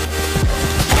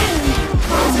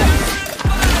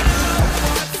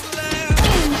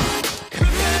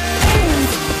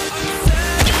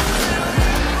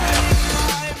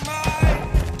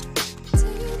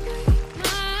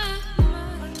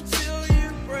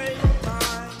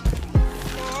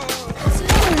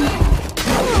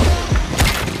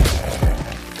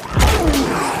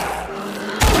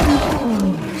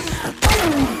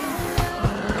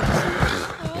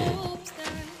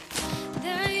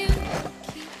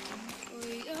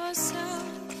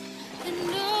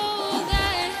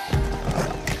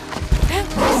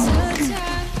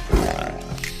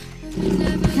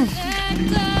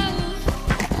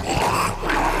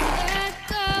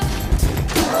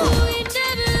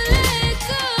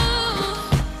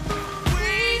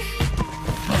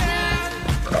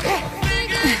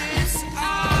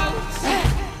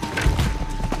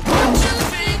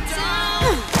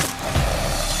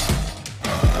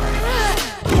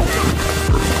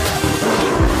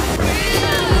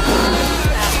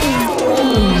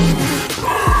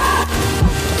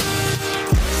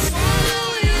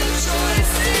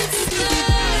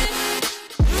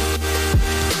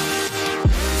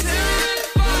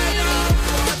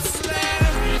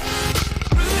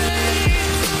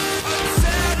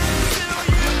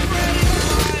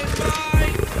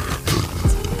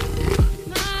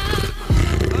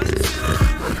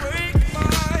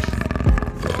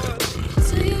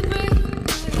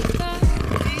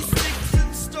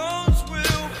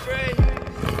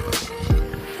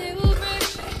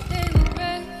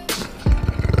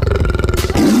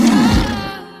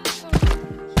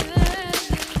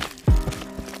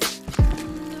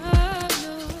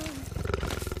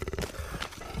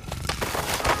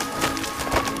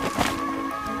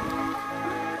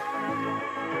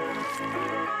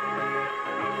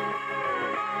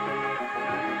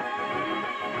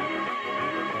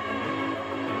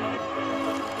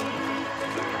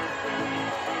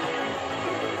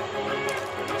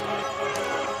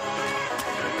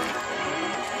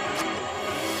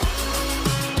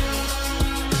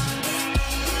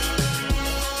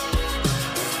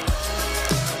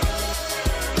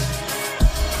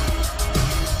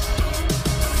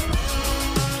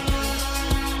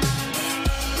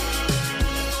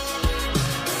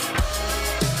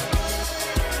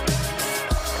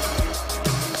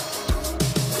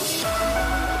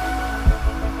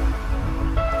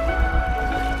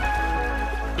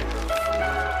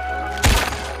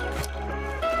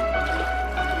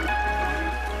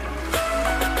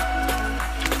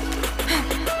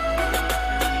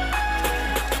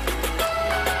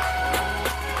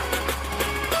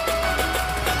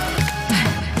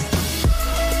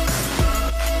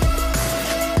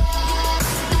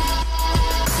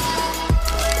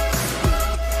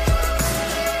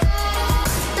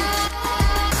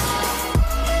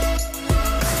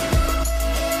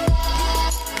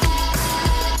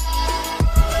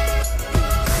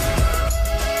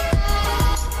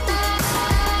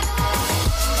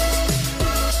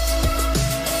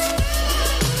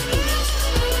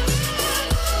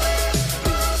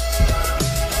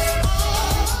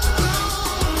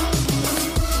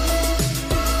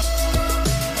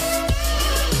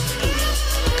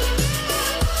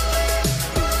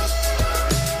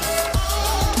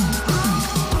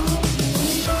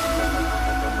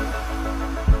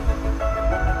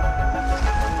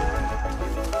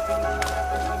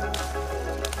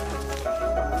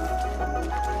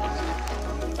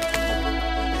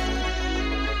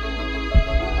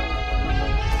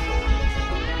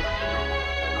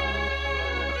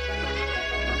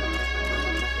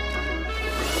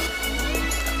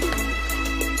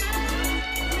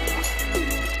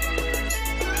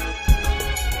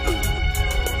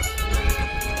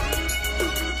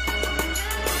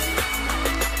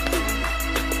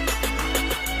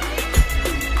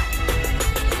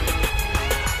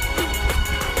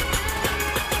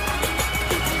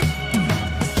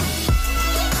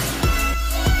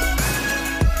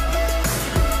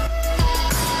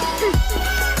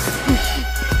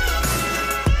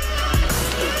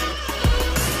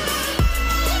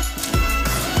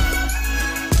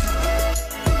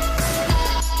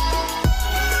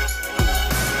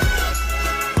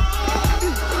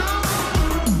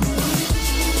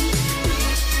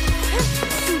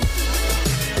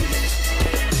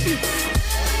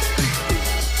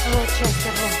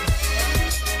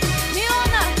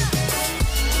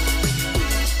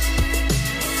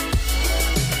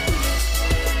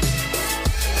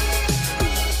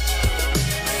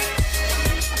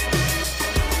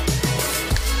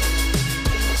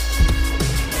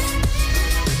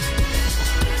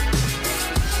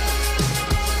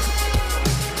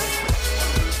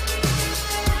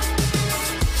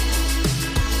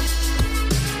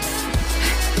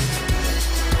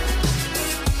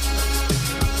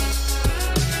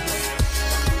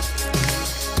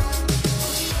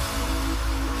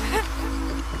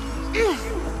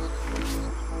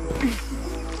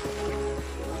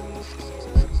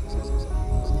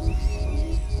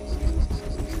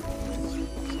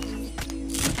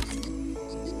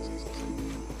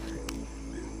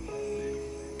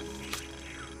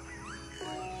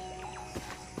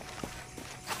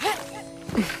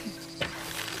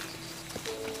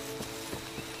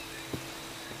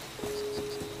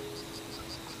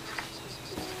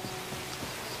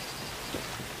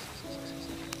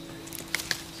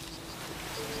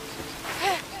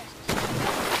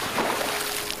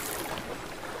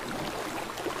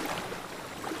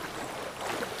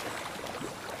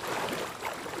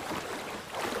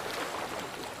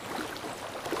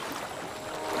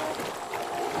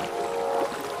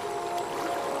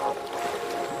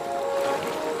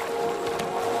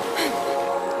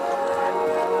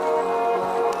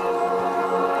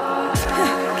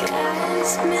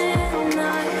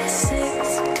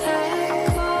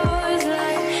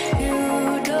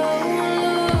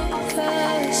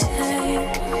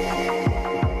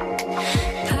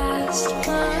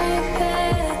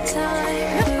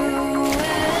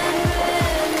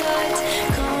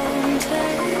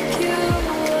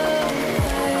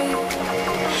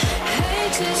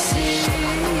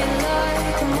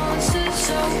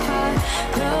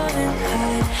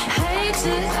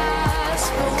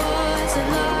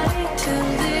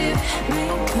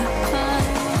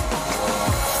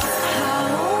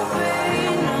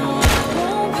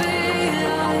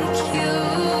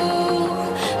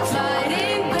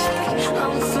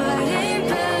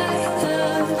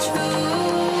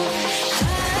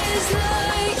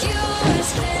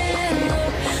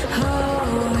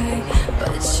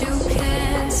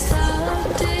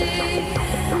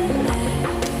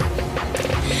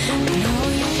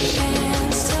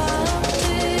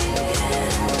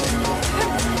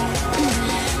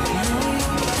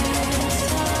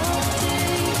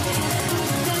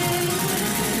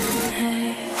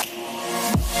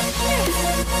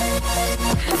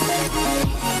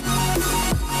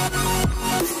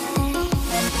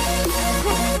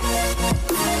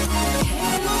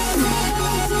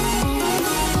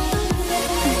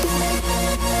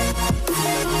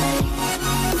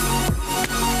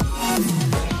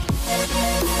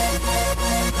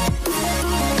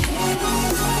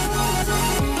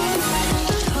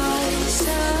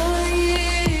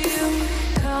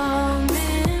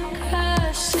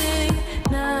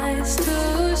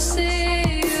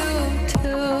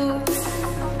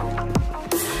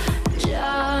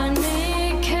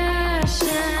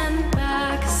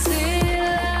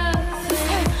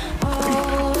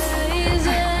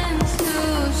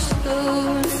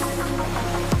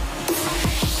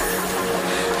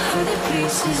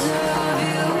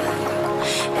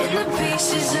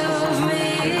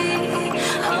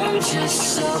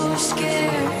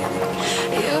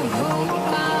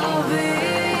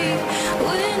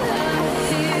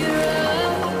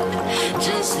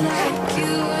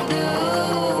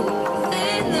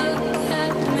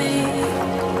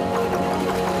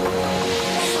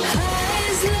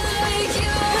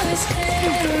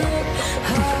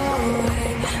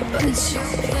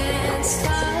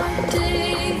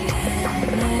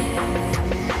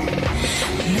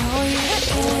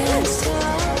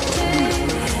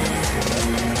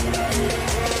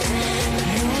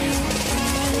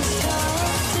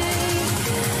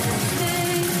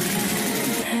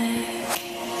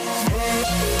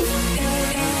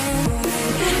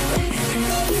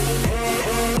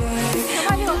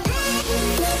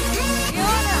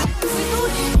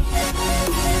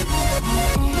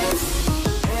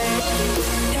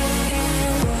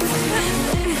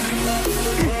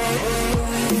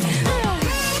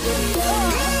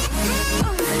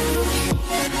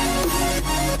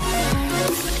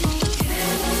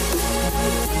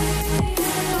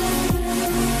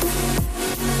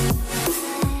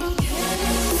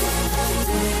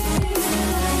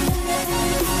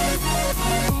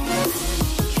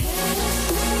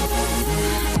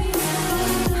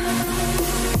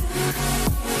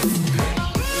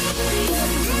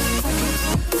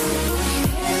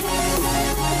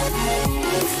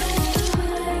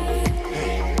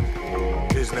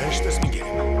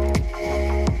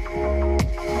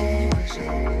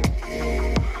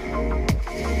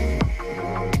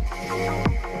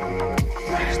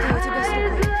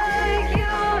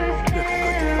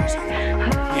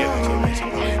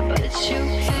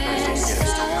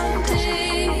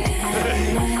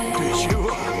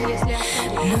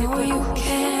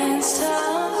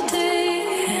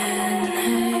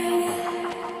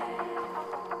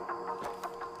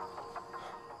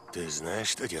 Ты знаешь,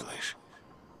 что делаешь?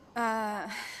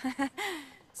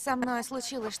 Со мной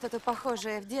случилось что-то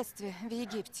похожее в детстве в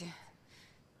Египте.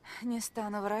 Не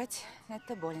стану врать,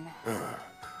 это больно.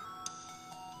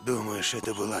 Думаешь,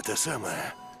 это была та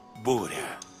самая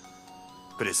буря,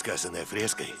 предсказанная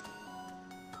фреской?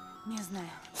 Не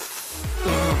знаю.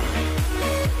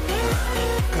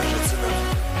 Кажется, нам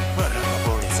пора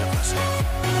пополнить запасы.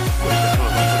 Сколько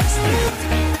хлопотались вперед.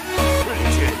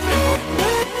 Полетели прямо.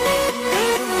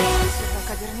 Если так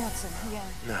обернется, я...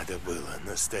 Надо было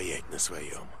настоять на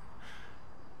своем.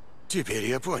 Теперь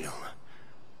я понял.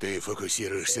 Ты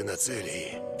фокусируешься на цели,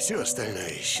 и все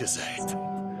остальное исчезает.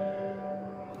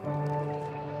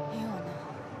 Иона.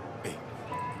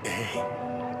 Эй,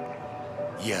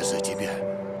 я за тебя.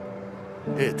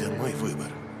 Это мой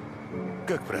выбор.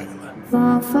 Как правило.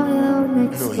 Но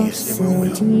если мы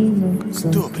умрем,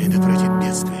 кто предотвратит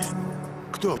бедствие?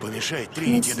 Кто помешает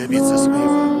Тринити добиться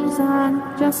своего?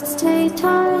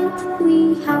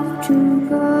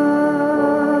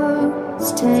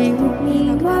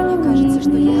 Иногда мне кажется,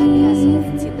 что я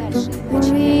обязана идти дальше,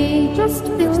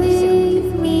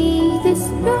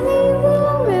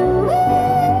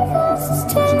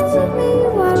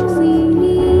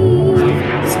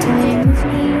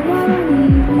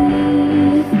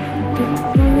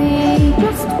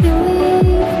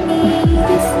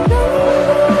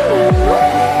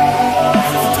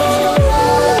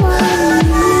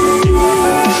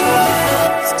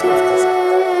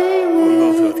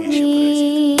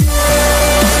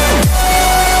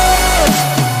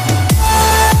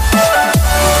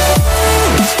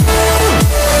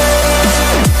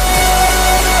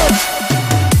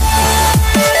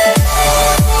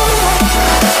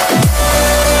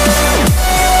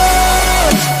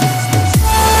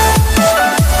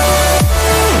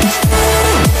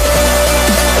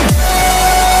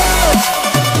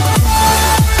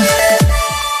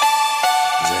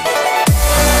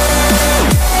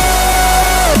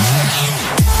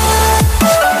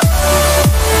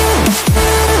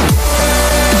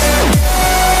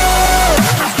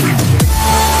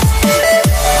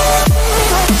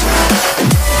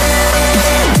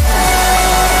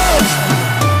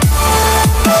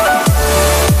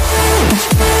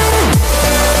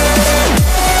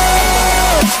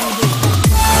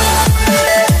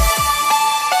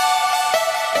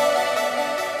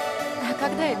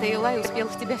 успел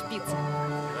в тебя впиться.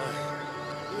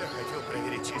 Я хотел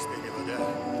проверить, чистая ли вода.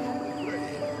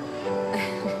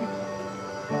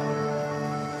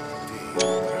 Ты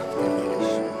правда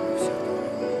веришь в все то?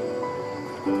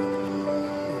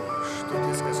 Что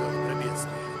ты сказал про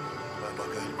бедствие?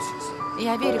 Апокалипсис?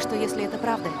 Я верю, что если это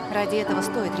правда, ради этого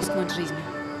стоит рискнуть жизнью.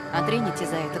 А Тринити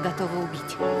за это готова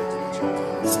убить.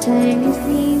 Нет.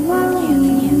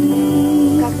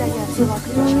 Когда я взяла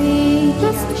ключ, я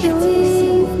ощутила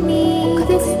силу,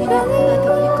 которая меня куда-то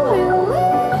влекла.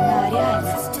 Она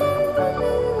реальна.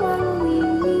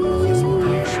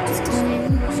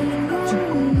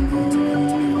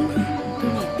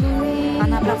 Нет,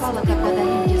 она пропала, когда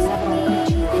Домингес забрал ключ.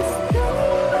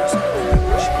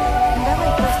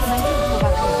 Давай просто найдем его в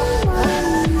окне.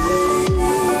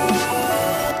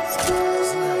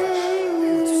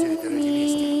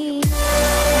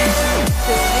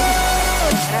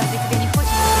 Разве тебе не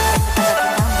хочется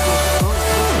оказаться там,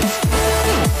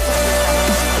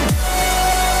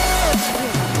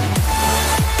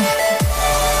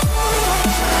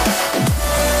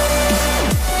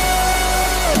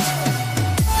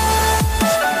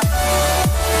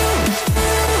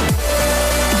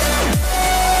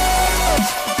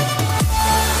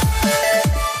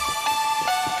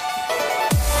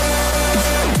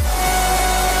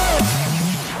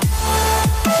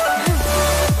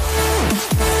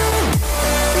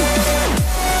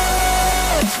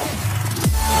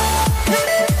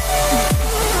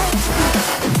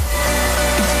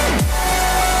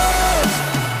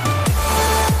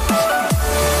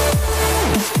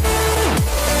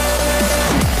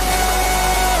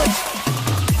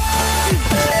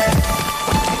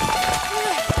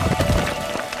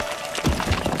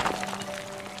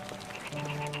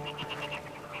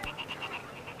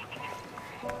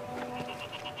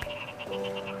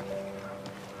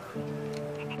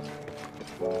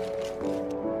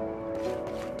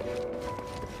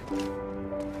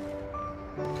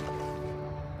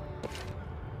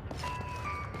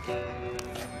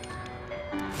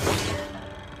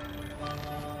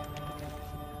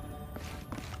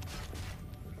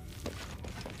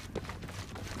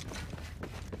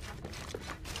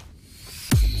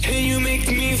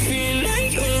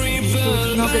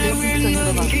 Тут много лет никто не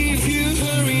бывал.